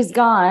like, she's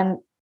gone.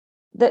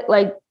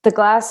 Like the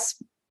glass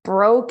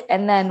broke,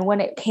 and then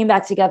when it came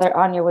back together,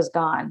 Anya was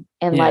gone.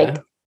 And Yeah. like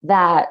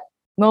that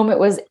moment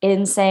was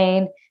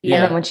insane. Yeah.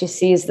 And then when she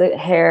sees the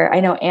hair, I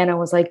know Anna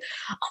was like,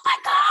 "Oh my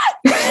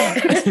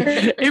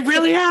god!" It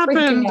really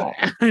happened. out.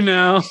 I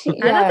know. I thought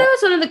that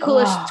was one of the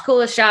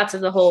coolest shots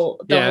of the whole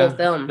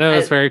film. that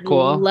was very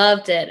cool.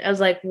 Loved it. I was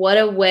like, what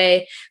a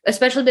way,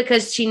 especially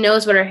because she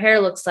knows what her hair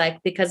looks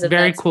like because of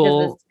Very that, cool.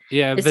 because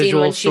Yeah. the scene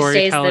Visual when she stays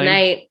the storytelling.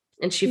 night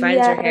and she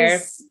finds her hair.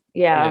 Yes.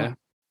 Yeah. Yeah.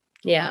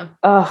 Yeah.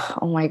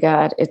 Oh my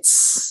god,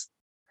 it's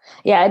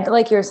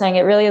like you were saying,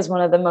 it really is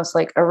one of the most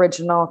like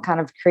original kind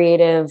of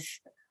creative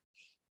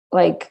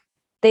like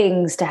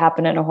things to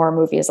happen in a horror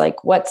movie. Is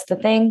like, what's the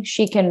thing?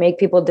 She can make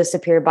people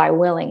disappear by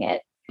willing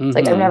it. It's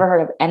like, I've Mhm. never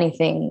heard of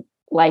anything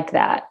like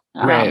that.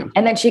 Right.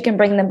 And then she can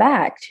bring them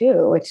back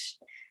too, which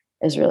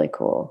is really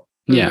cool.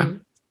 Yeah.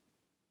 Mhm.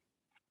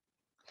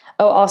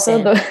 Oh, also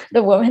Yeah.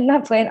 the woman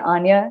that played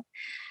Anya,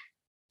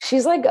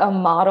 she's like a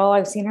model.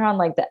 I've seen her on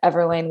like the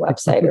Everlane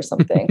website or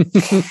something.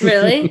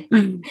 Really?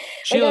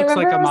 She Like, I looks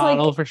like remember a I was, like,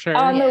 model for sure.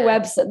 On the Yeah.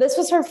 website. This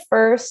was her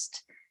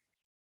first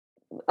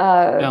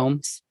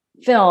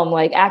film,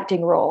 like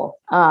acting role.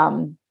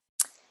 And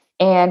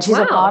she's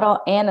a model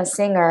and a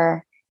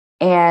singer,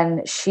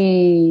 and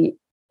she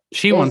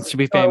wants to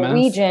be famous.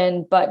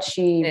 Norwegian, but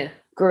she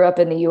grew up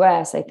in the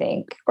US, I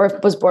think, or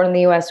was born in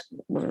the US,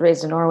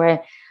 raised in Norway.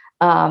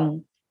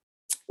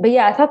 But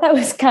yeah, I thought that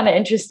was kind of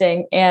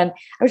interesting. And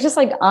I was just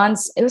like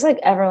it was like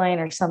Everlane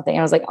or something.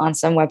 I was like on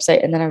some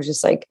website, and then I was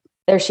just like,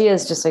 there she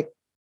is, just like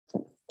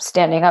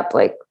standing up,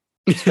 like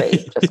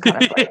straight, just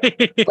kind of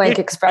like blank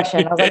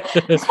expression. I was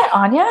like, is that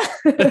Anya?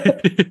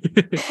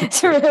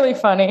 It's really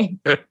funny.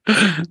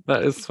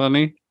 That is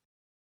funny.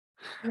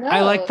 No.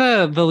 I like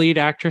the lead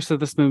actress of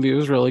this movie. It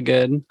was really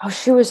good. Oh,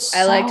 she was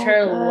I liked her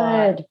a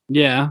lot.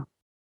 Yeah.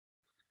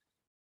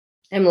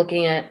 I'm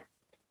looking at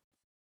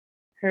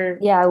her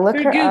look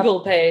her Google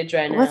up. Page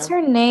right now. What's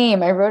her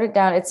name? I wrote it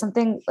down. It's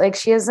something like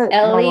she has a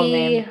normal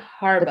name.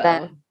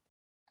 Harbaugh.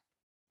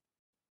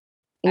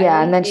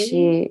 Yeah, and then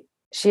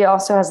she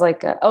also has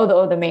like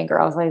the main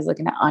girl. I was always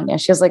looking at Anya.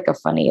 She has like a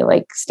funny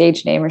like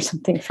stage name or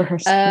something for her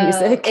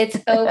music. It's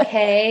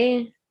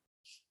okay.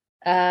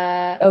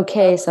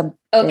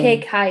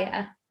 Okay,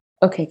 Kaya.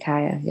 Okay,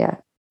 Kaya. Yeah.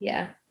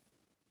 Yeah.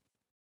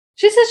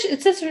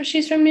 It says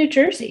she's from New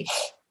Jersey.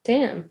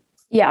 Damn.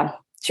 Yeah.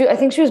 I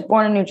think she was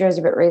born in New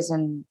Jersey, but raised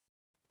in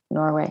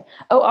Norway.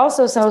 Oh,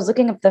 also, so I was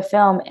looking up the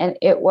film, and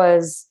it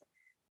was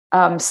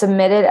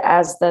submitted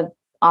as the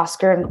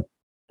Oscar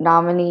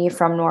nominee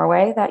from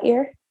Norway that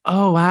year.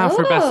 Oh, wow.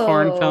 For best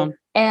foreign film.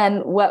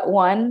 And what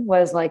won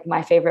was like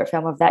my favorite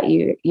film of that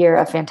year,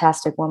 A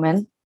Fantastic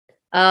Woman.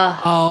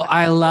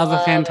 I love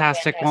A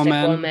Fantastic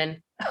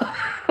Woman.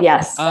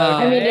 Yes.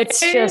 I mean, it's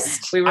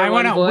just we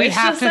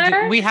have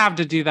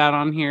to do that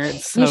on here.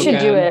 It's so you should good.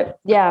 do it.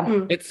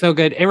 Yeah. It's so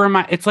good.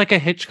 It's like a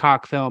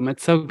Hitchcock film.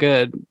 It's so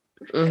good.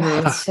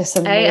 God, it's just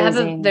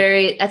amazing.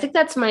 I think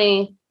that's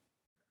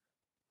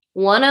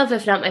one of,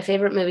 if not my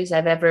favorite movies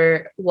I've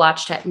ever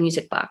watched at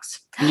Music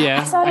Box.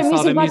 Yeah. I saw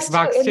the Music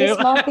Box too. In the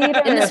small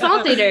theater. In the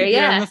small theater,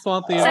 yeah. In the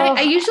small theater. So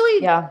I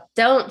usually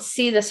don't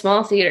see the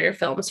small theater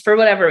films for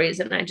whatever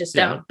reason. I just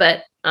don't.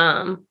 But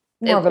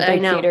more of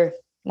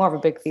a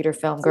big theater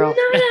film, girl.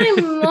 No,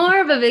 I'm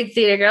more of a big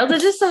theater girl. They're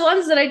just the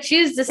ones that I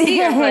choose to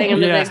see are playing in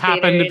the big theater.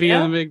 Happen to be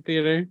in the big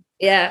theater.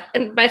 Yeah.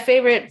 And my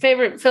favorite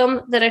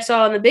film that I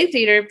saw in the big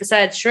theater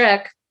besides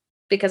Shrek,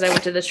 because I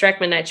went to the Shrek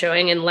midnight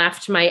showing and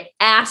laughed my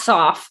ass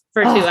off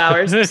for 2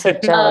 hours. So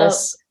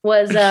jealous.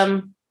 Was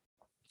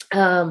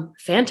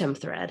Phantom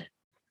Thread.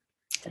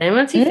 Did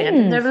anyone see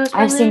Phantom Thread?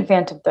 I've seen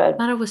Phantom Thread. I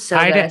thought it was so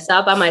good. I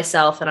saw it by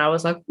myself and I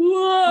was like,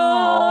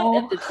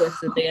 whoa! At the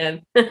twist at the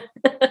end.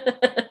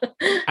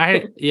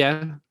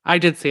 I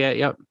did see it.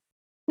 Yep.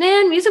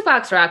 Man, Music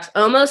Box rocks.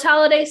 Almost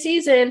holiday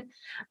season.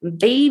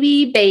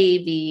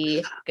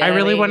 Baby. I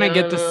really want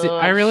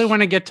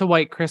to get to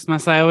White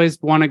Christmas. I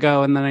always want to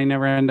go and then I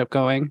never end up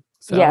going.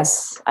 So.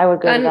 Yes, I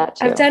would go to that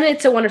too. I've done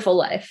It's a Wonderful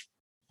Life.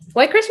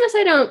 White Christmas,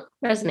 I don't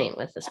resonate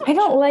with this much. I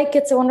don't like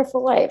It's a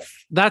Wonderful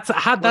Life. That's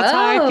how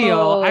I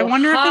feel. I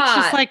wonder if it's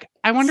just like,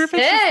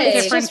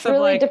 it's just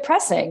really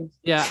depressing.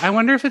 Yeah. I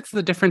wonder if it's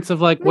the difference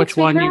of like which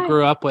one you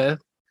grew up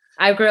with.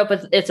 I grew up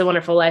with It's a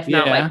Wonderful Life,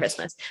 not White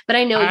Christmas. But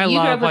I know you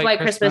grew up with White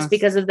Christmas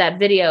because of that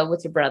video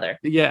with your brother.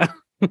 Yeah.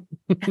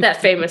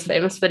 That famous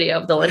video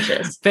of the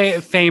Lynches.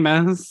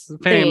 Famous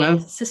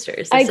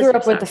sisters. I grew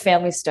up with the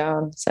Family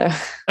Stone, so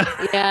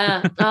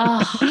yeah.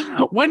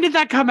 Oh. When did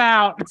that come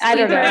out? I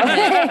don't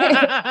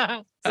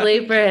know.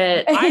 Sleeper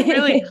hit.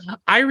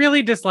 I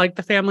really disliked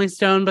the Family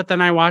Stone, but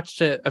then I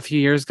watched it a few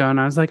years ago, and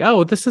I was like,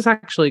 "Oh, this is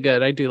actually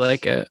good. I do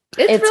like it.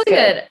 It's really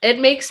good. It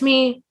makes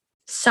me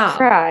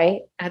cry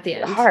at the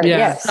end. Hard,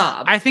 yes.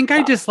 Sob. I think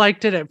I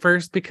disliked it at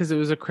first because it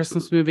was a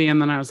Christmas movie,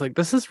 and then I was like,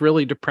 "This is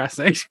really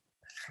depressing."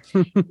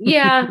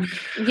 Yeah.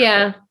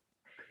 Is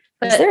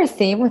there a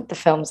theme with the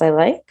films I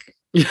like?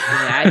 Yeah,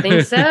 I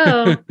think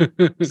so.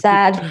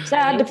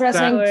 Sad,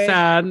 depressing,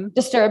 sad,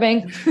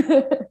 disturbing.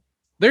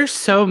 They're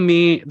so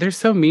mean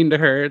to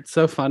her. It's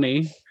so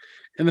funny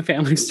in the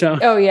Family Stone.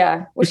 Oh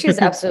yeah. Well, she's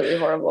absolutely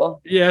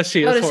horrible. Yeah,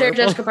 she is. Oh, to Sarah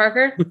Jessica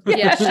Parker?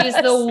 Yeah, she's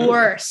the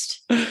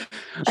worst.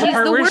 She's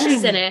the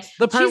worst in it.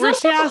 The part she's where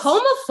also she has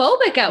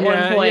homophobic at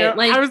one point. Yeah.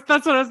 Like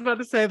that's what I was about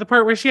to say. The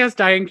part where she has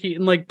Diane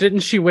Keaton, like,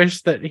 didn't she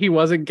wish that he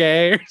wasn't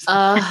gay?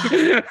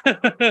 But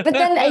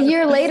then a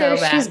year later,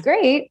 she's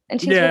great, and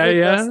she's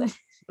Close.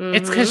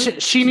 It's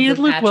because she needed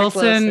Luke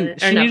Wilson.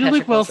 She needed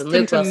Luke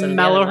Wilson to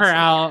mellow her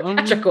out.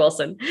 Patrick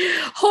Wilson,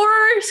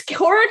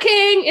 horror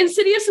king,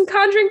 Insidious and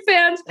Conjuring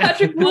fans.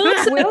 Patrick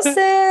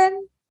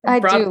Wilson. I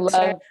do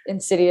love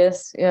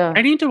Insidious. Yeah,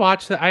 I need to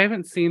watch that. I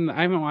haven't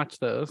watched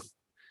those.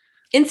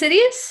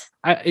 Insidious?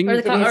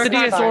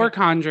 Insidious or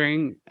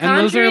Conjuring. And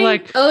those are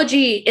like OG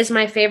is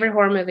my favorite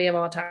horror movie of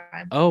all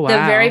time. Oh wow. The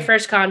very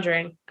first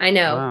Conjuring. I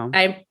know.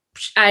 Wow.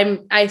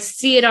 I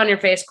see it on your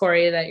face,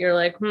 Corey, that you're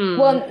like,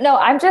 Well, no,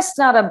 I'm just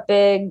not a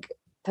big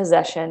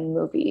possession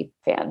movie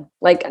fan.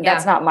 Like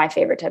that's not my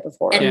favorite type of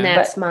horror. And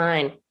that's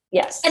mine.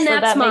 Yes. And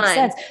that's mine. Makes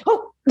sense.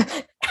 Oh,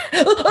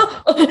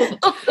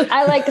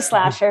 I like a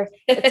slasher.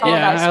 It's all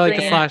Yeah, about I like the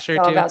Scream. slasher It's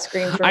all too. about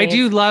Scream for I me.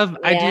 do love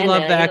Yeah, I know, The I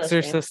love Scream.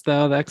 Exorcist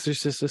though. The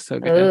Exorcist is so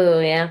good. Oh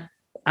yeah.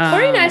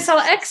 Corey and I saw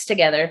X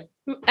together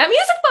at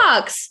Music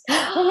Box.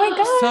 Oh my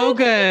god. So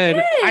good.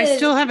 I Yes.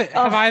 still haven't.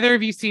 Have Oh. either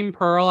of you seen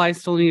Pearl? I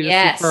still need to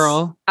Yes. see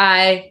Pearl.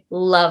 I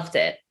loved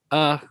it.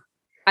 I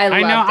I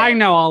loved it.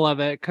 know all of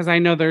it because I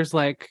know there's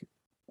like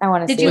I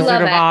want to Did see you it.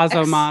 Wizard love of Oz X?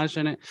 homage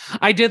in it.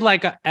 I did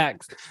like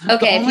X.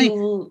 Okay, The only- if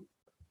you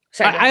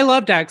sorry. I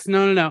loved X.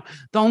 No.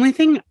 The only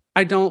thing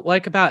I don't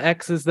like about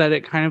X is that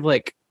it kind of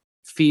like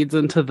feeds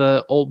into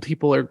the old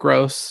people are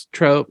gross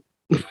trope.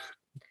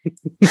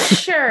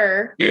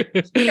 Sure.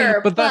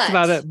 but that's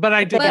about it. But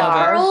I did But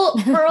love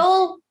it.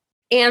 Pearl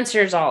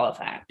answers all of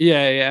that.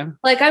 Yeah.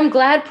 Like I'm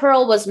glad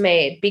Pearl was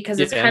made because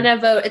it's Yeah. kind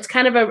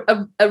of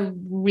a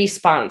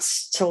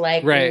response to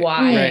like Right.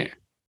 why Right.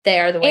 they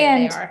are the way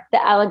And they are.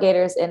 the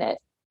alligators in it.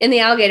 And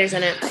the alligators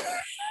in it.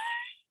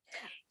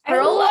 I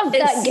love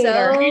that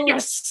gator.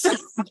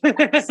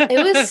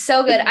 It was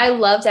so good. I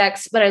loved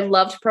X, but I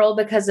loved Pearl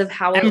because of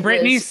how it And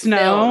Brittany was Snow.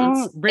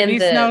 filmed Brittany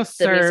and the Snow music.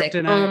 served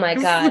in it. Oh my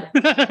god.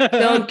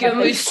 Don't get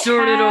me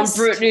started on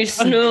Brittany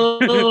Snow.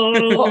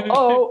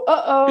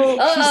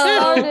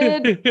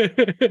 Started.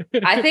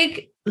 I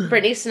think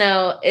Brittany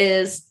Snow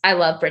I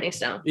love Brittany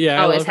Snow.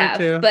 Yeah, I always love her have.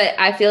 too. But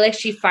I feel like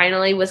she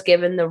finally was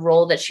given the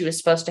role that she was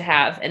supposed to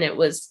have, and it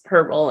was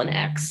her role in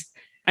X.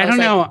 I was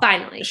don't know. like,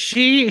 finally.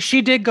 She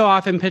did go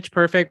off in Pitch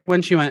Perfect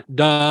when she went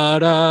da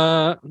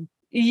da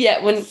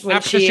Yeah, when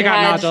after she got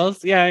had,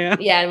 nodules. Yeah.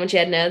 Yeah, and when she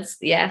had nodes.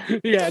 Yeah.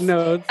 Yeah,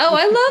 no. Oh,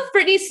 I love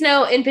Brittany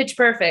Snow in Pitch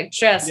Perfect.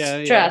 Trust.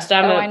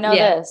 I know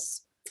this.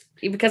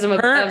 Because I was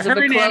a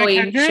Her and Anna Chloe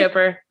Kendrick?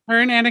 shipper. Her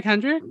and Anna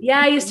Kendrick.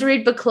 Yeah, I used to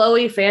read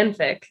Chloe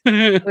fanfic,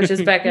 which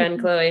is Becca and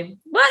Chloe.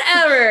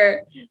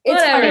 Whatever. It's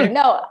Whatever. funny.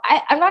 No,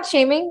 I'm not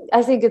shaming.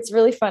 I think it's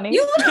really funny.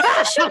 You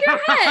shook your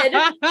head.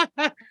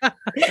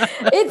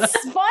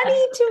 It's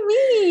funny to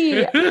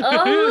me.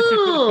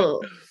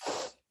 Oh.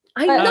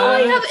 I know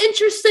I have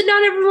interests that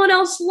not everyone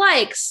else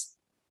likes.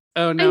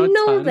 Oh no, I it's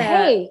know fun.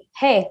 that.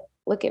 Hey,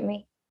 look at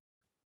me.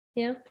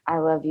 Yeah. I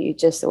love you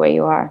just the way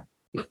you are.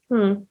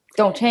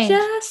 Don't change.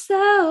 Just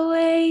the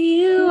way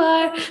you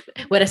are.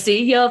 When I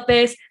see your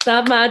face,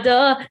 stop my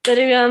door, let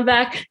it come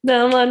back,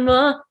 no one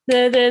more.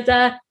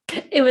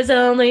 It was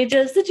only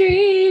just a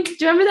dream. Do you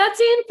remember that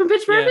scene from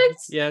Pitch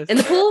Perfect? Yes. In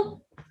the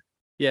pool?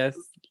 Yes.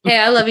 Hey,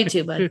 I love you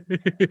too, bud.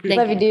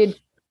 Love you, dude.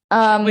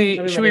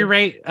 Should we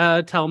rate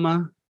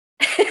Telma?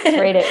 Let's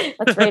rate it.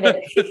 Let's rate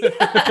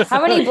it.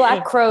 How many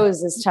black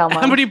crows is Telma?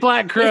 How many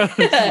black crows?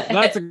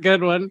 That's a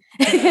good one.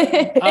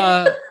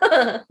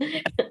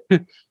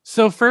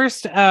 So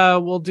first,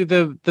 we'll do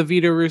the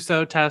Vito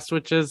Russo test,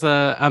 which is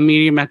a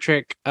media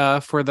metric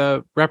for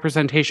the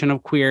representation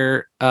of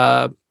queer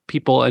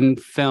people in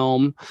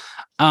film.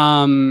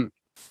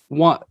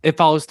 It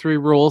follows 3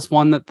 rules.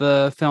 One, that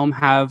the film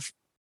have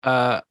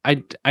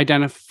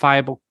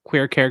identifiable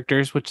queer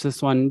characters, which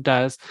this one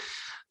does.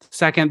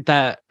 Second,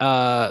 that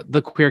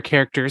the queer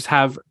characters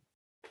have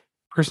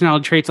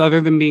personality traits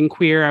other than being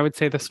queer. I would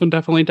say this one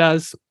definitely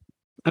does.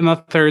 And the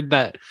third,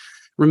 that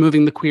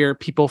removing the queer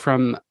people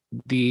from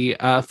the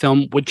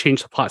film would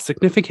change the plot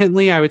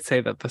significantly. I would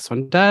say that this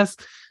one does.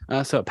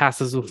 So it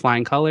passes with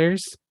flying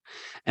colors.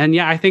 And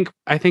yeah, I think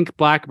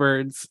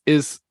Blackbirds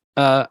is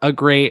a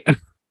great.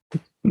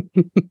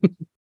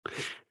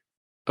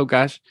 Oh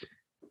gosh.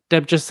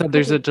 Deb just said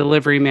there's a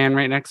delivery man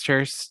right next to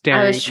her staring.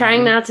 I was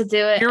trying not to do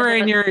it.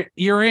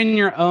 You're in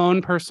your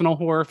own personal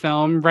horror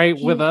film right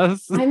with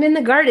us. I'm in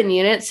the garden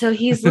unit, so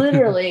he's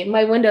literally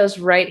my window's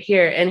right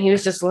here, and he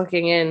was just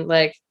looking in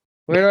like,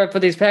 where do I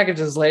put these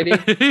packages, lady?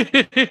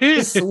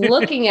 Just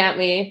looking at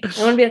me.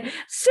 I want to be like,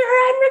 sir,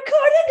 I'm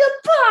recording a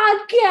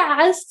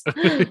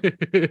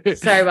podcast.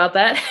 Sorry about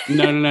that.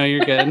 No,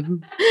 you're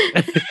good.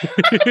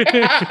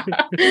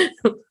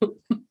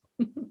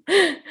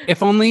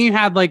 If only you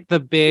had like the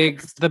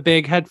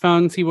big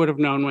headphones, he would have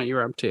known what you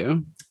were up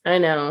to. I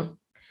know.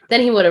 Then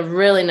he would have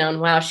really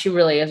known, wow, she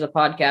really is a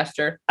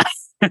podcaster.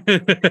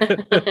 Is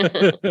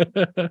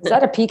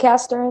that a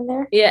P-caster in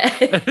there? Yeah.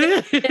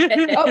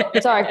 Oh,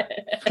 sorry.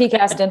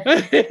 P-casting.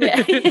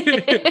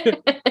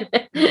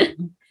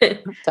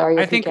 Sorry.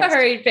 I think-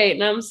 Sorry,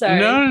 Peyton. I'm sorry.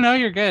 No,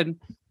 you're good.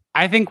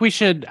 I think we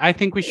should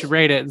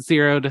rate it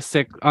 0 to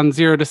 6 on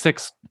 0 to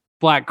 6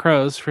 black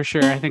crows for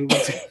sure. I think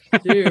that's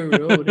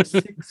 0 to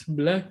 6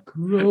 black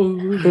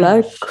crows.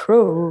 Black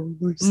crows.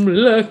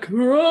 Black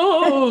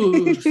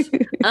crows.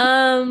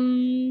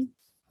 I'm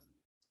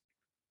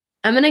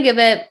gonna give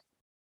it.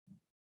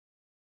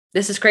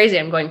 This is crazy.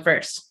 I'm going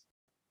first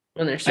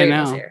when there's 3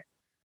 of us here.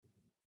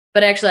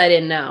 But actually, I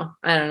didn't know.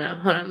 I don't know.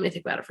 Hold on, let me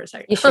think about it for a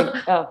second. You should.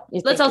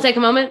 Let's all take a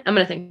moment. I'm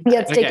gonna think. Yeah,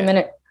 let's take a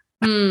minute.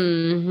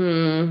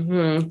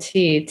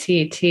 T.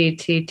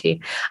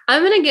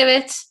 I'm gonna give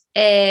it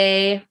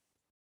a.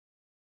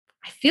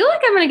 I feel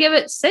like I'm gonna give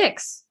it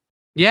 6.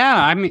 Yeah,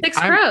 I mean 6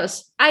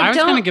 crows. I was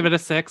gonna give it a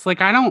 6. Like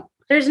I don't.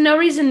 There's no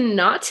reason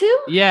not to.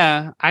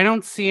 Yeah, I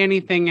don't see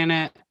anything in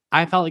it.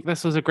 I felt like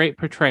this was a great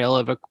portrayal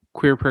of a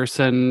queer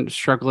person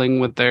struggling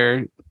with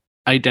their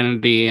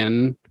identity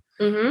and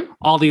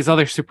all these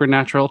other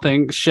supernatural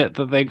shit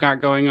that they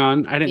got going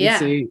on. I didn't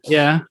see.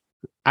 Yeah,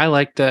 I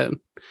liked it.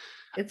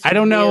 I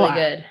don't know. Really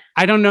good.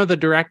 I don't know the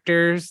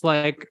director's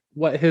like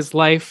what his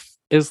life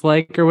is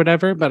like or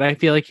whatever, but I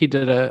feel like he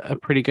did a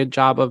pretty good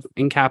job of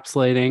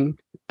encapsulating,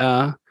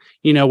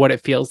 what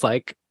it feels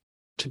like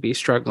to be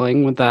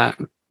struggling with that.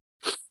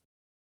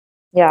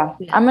 Yeah,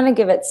 I'm gonna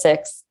give it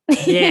 6.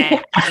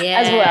 Yeah,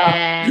 as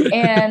well.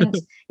 And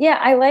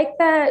I like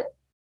that.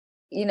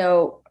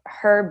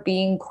 Her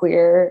being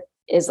queer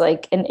is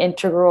like an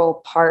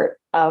integral part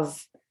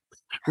of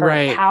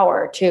her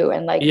power too,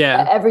 and like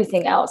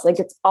everything else. Like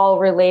it's all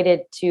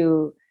related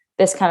to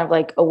this kind of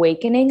like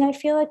awakening. I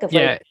feel like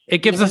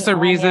it gives us a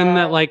reason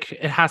that like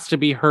it has to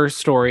be her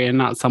story and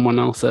not someone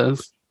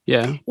else's.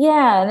 Yeah,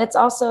 and it's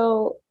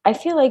also I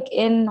feel like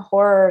in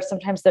horror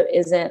sometimes there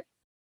isn't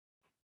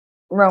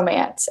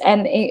romance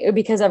and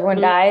because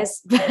everyone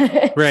dies,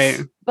 right?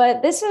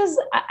 But this was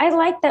I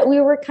like that we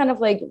were kind of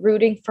like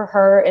rooting for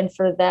her and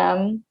for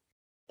them,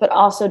 but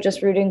also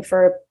just rooting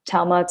for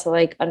Thelma to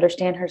like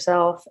understand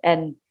herself.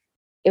 And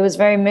it was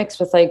very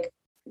mixed with like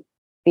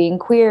being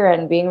queer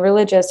and being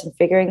religious and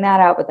figuring that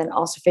out, but then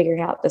also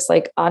figuring out this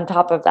like on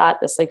top of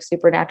that, this like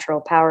supernatural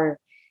power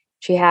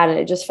she had. And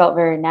it just felt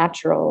very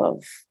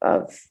natural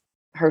of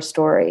her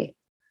story.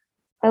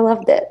 I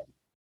loved it.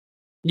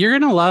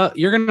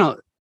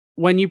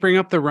 When you bring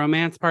up the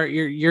romance part,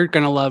 you're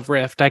gonna love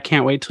Rift. I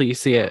can't wait till you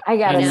see it. I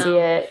gotta see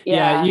it.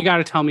 Yeah, you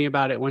gotta tell me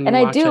about it when. And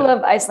you I watch do it.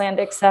 love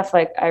Icelandic stuff.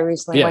 Like I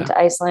recently went to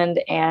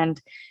Iceland,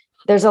 and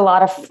there's a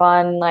lot of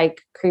fun,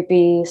 like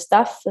creepy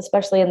stuff,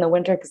 especially in the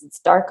winter because it's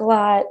dark a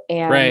lot.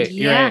 And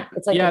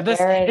it's like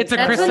it's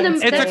a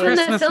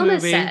Christmas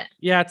movie.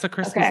 Yeah, it's a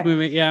Christmas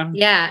movie.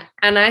 Yeah,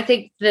 and I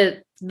think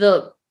the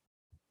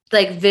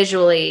like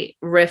visually,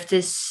 Rift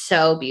is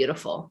so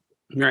beautiful.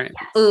 Right.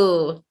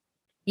 Ooh.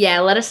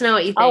 Yeah, let us know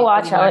what you think. I'll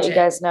let you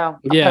guys know.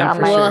 I'll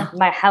put it on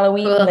my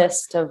Halloween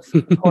list of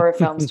horror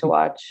films to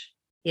watch.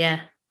 Yeah.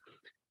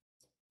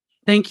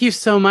 Thank you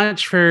so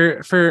much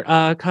for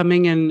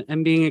coming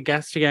and being a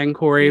guest again,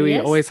 Corey. We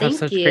always have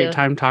such a great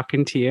time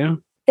talking to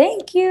you.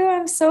 Thank you.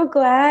 I'm so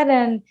glad.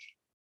 And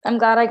I'm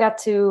glad I got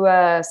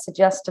to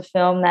suggest a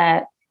film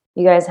that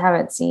you guys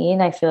haven't seen.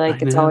 I feel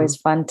like it's always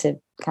fun to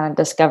kind of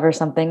discover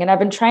something. And I've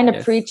been trying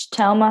to preach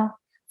Thelma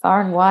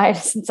far and wide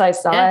since I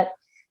saw it.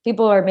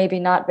 People are maybe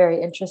not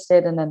very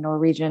interested in a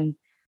Norwegian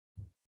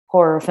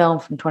horror film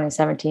from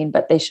 2017,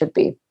 but they should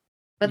be.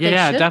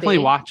 Definitely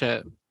watch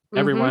it.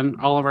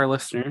 Everyone, all of our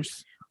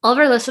listeners,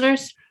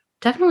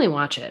 definitely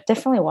watch it.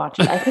 Definitely watch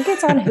it. I think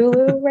it's on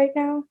Hulu right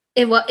now.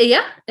 It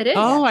is.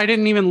 Oh, I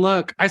didn't even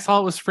look. I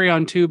saw it was free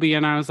on Tubi,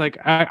 and I was like,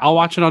 I'll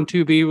watch it on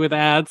Tubi with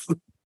ads.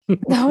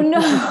 Oh no!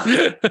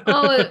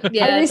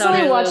 I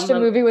recently watched a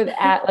movie with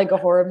like a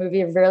horror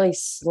movie, a really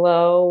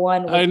slow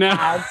one with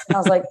ads. And I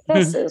was like,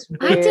 "This is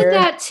weird." I did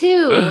that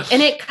too,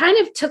 and it kind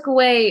of took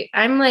away.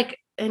 I'm like,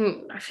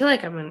 and I feel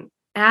like I'm an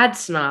ad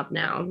snob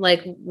now.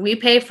 Like we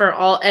pay for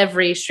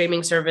every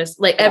streaming service,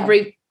 like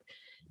every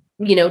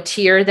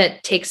tier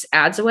that takes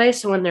ads away.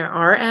 So when there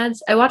are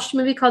ads, I watched a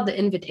movie called The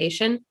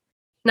Invitation.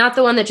 Not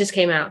the one that just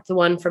came out, the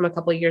one from a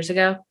couple of years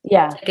ago.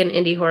 Yeah. It's like an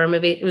indie horror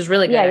movie. It was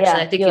really good,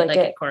 actually. I think you'd like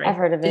it, Corey. I've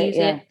heard of it.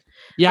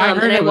 Yeah, I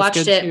heard and I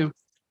watched it too.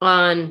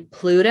 On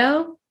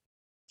Pluto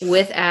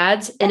with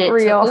ads, and it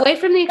took away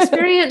from the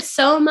experience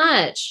so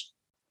much.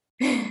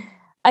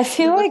 I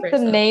feel like the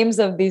names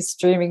of these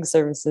streaming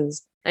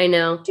services. I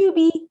know.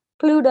 Tubi,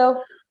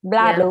 Pluto,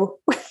 Blablu.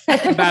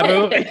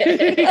 Babu.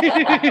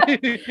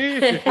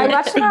 I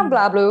watched it on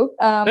Blablu.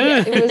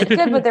 It was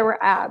good, but there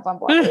were ads on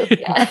Blablu.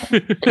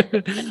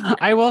 Yeah.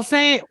 I will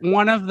say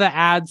one of the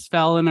ads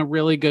fell in a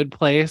really good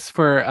place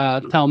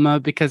for Thelma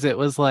because it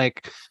was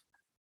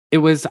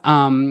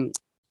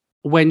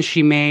when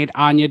she made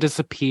Anya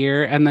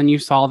disappear, and then you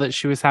saw that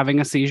she was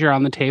having a seizure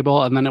on the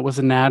table, and then it was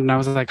an ad, and I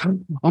was like,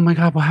 oh my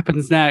God, what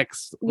happens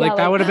next? Yeah,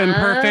 that would have been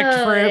perfect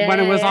for it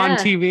when it was on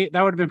TV.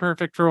 That would have been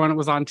perfect for when it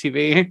was on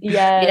TV.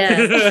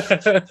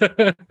 Yes.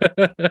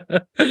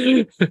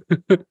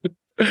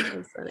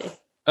 That's funny.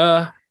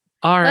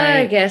 All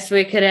right. I guess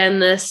we could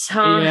end this,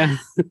 huh? Yeah.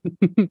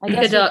 I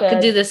guess could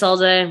do this all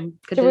day.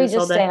 Should we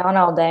just stay on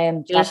all day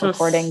and stop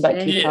recording, but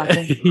keep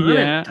talking?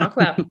 Yeah. Talk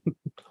about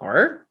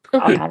horror. All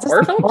kinds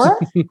of Horror?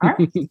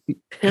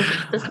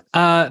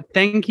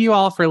 Thank you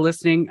all for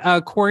listening.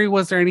 Corey,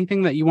 was there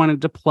anything that you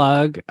wanted to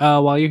plug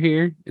while you're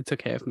here? It's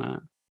okay if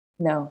not.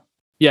 No.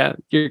 Yeah,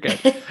 you're good.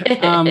 You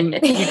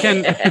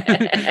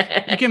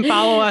can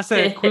follow us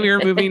at Queer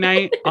Movie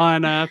Night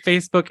on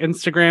Facebook,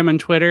 Instagram, and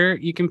Twitter.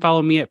 You can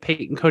follow me at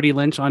Peyton Cody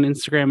Lynch on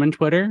Instagram and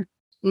Twitter.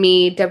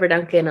 Me, Deborah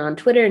Duncan on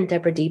Twitter, and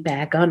Deborah D.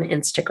 Bag on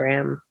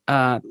Instagram.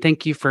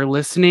 Thank you for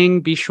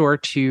listening. Be sure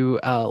to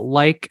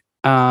like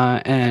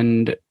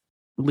and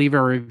leave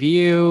a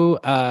review,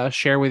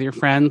 share with your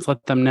friends,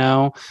 let them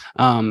know.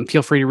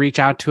 Feel free to reach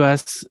out to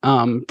us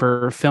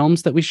for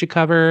films that we should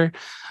cover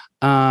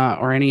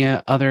or any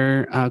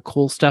other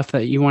cool stuff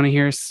that you want to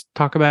hear us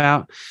talk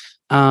about.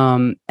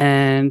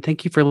 And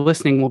thank you for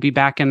listening. We'll be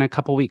back in a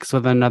couple weeks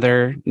with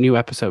another new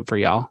episode for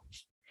y'all.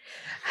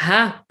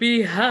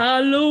 Happy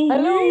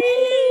Halloween.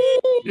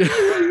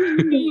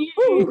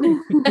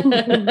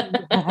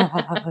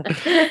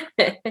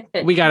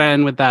 We gotta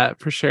end with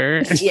that for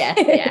sure. Yeah.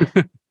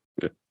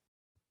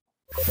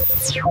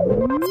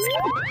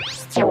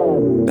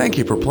 Thank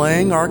you for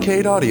playing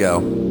Arcade Audio.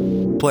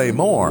 Play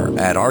more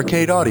at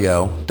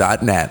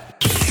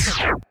arcadeaudio.net.